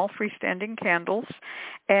be small freestanding candles,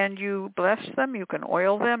 and you bless them. You can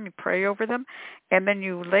oil them, you pray over them, and then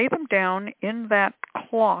you lay them down in that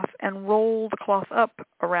cloth and roll the cloth up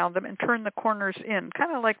around them and turn the corners in,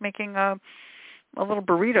 kind of like making a little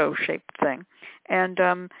burrito-shaped thing. And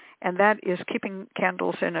that is keeping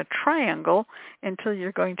candles in a triangle until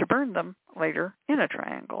you're going to burn them later in a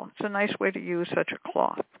triangle. It's a nice way to use such a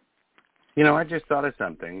cloth. I just thought of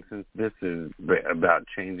something, since this is about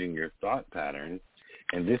changing your thought patterns,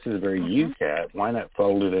 and this is very you, Kat. Why not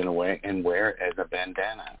fold it in a way and wear it as a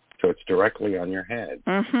bandana so it's directly on your head?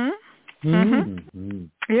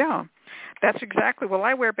 Yeah, that's exactly. Well,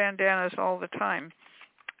 I wear bandanas all the time.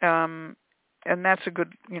 And that's a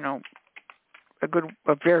good,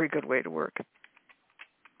 a very good way to work.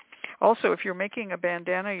 Also, if you're making a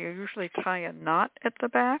bandana, you usually tie a knot at the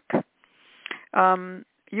back.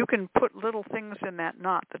 You can put little things in that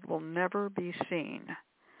knot that will never be seen,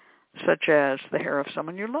 such as the hair of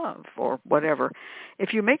someone you love or whatever.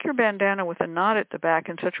 If you make your bandana with a knot at the back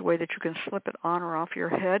in such a way that you can slip it on or off your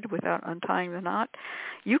head without untying the knot,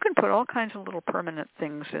 you can put all kinds of little permanent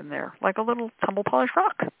things in there, like a little tumble polished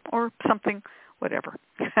rock or something, whatever.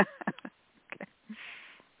 Okay.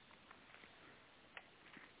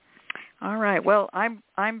 All right. Well, I'm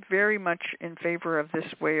very much in favor of this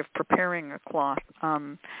way of preparing a cloth.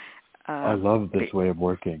 I love this way of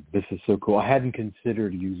working. This is so cool. I hadn't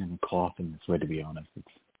considered using a cloth in this way, to be honest. It's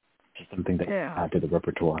just something to add to the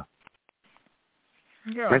repertoire.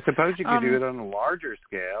 Yeah. I suppose you could do it on a larger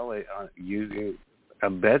scale, using a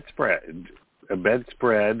bedspread.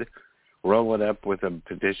 Roll it up with a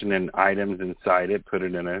petition and items inside it, put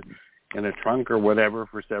it in a trunk or whatever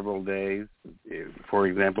for several days, for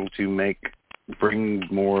example, to bring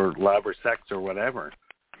more love or sex or whatever.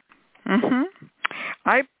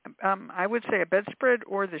 I would say a bedspread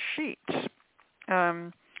or the sheets.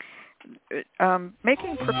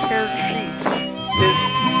 Making prepared sheets is,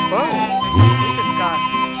 we just got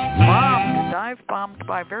dive-bombed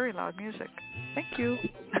by very loud music. Thank you.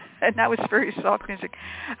 And that was very soft music.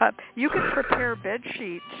 You can prepare bed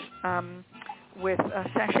sheets with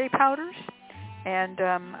sachet powders and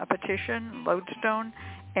a petition, lodestone,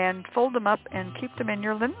 and fold them up and keep them in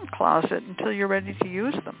your linen closet until you're ready to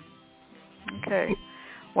use them. Okay.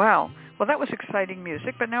 Wow. Well, that was exciting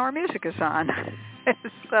music, but now our music is on.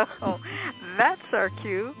 So that's our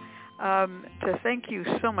cue to thank you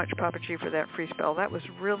so much, Papa G, for that free spell. That was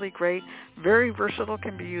really great. Very versatile,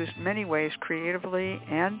 can be used many ways, creatively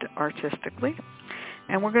and artistically.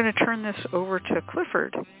 And we're going to turn this over to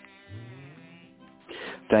Clifford.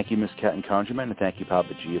 Thank you, Miss Cat and Conjurman, and thank you,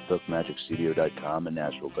 Papa G of FolkMagicStudio.com and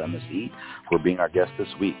Nashville, Tennessee, for being our guest this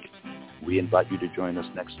week. We invite you to join us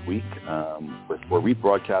next week for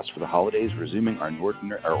rebroadcasts for the holidays, resuming our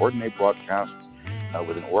ordinary broadcasts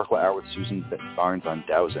with an Oracle Hour with Susan Barnes on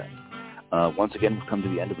dowsing. Once again, we've come to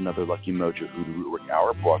the end of another Lucky Mojo Hoodoo Rootwork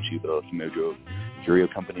Hour, brought to you by the Lucky Mojo Curio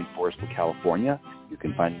Company in Forestville, California. You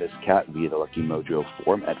can find Miss Cat via the Lucky Mojo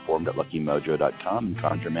forum at forum.luckymojo.com and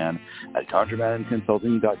ConjureMan at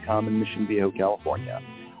ConjureManConsulting.com in Mission Viejo, California.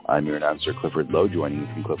 I'm your announcer, Clifford Lowe, joining you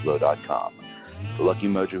from CliffLowe.com. The Lucky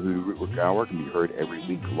Mojo Hoodoo Rootwork Hour can be heard every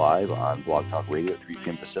week live on Blog Talk Radio at 3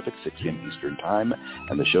 p.m. Pacific, 6 p.m. Eastern Time,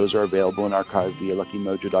 and the shows are available in archive via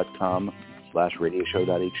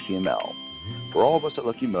luckymojo.com/radioshow.html. For all of us at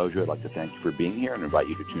Lucky Mojo, I'd like to thank you for being here and invite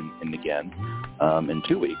you to tune in again in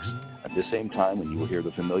 2 weeks at the same time when you will hear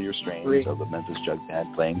the familiar strains of the Memphis Jug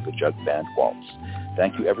Band playing the Jug Band Waltz.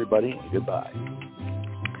 Thank you, everybody, and goodbye.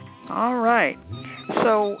 All right.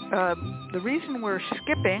 So the reason we're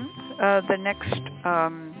skipping the next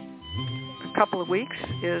couple of weeks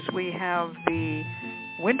is we have the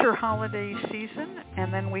winter holiday season,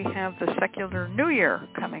 and then we have the secular New Year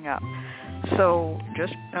coming up. So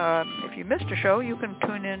just if you missed a show, you can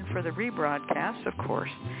tune in for the rebroadcast, of course.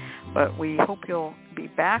 But we hope you'll be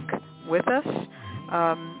back with us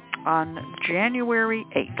on January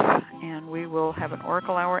 8th, and we will have an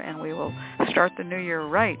Oracle Hour, and we will start the new year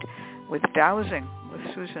right with Dowsing with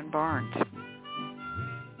Susan Barnes.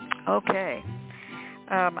 Okay.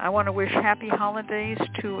 I want to wish happy holidays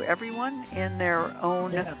to everyone in their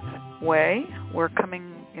own way. We're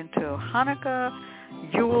coming into Hanukkah,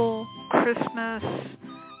 Yule, Christmas,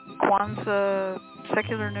 Kwanzaa,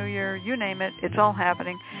 secular New Year, you name it. It's all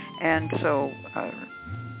happening. And so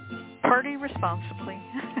party responsibly.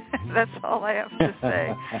 That's all I have to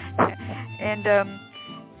say.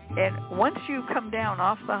 And once you come down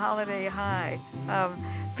off the holiday high,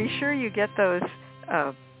 be sure you get those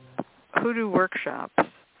Hoodoo workshops.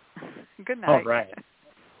 Good night. All right.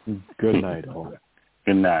 Good night, all.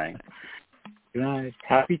 Good night. Good night.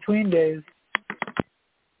 Happy Tween Days.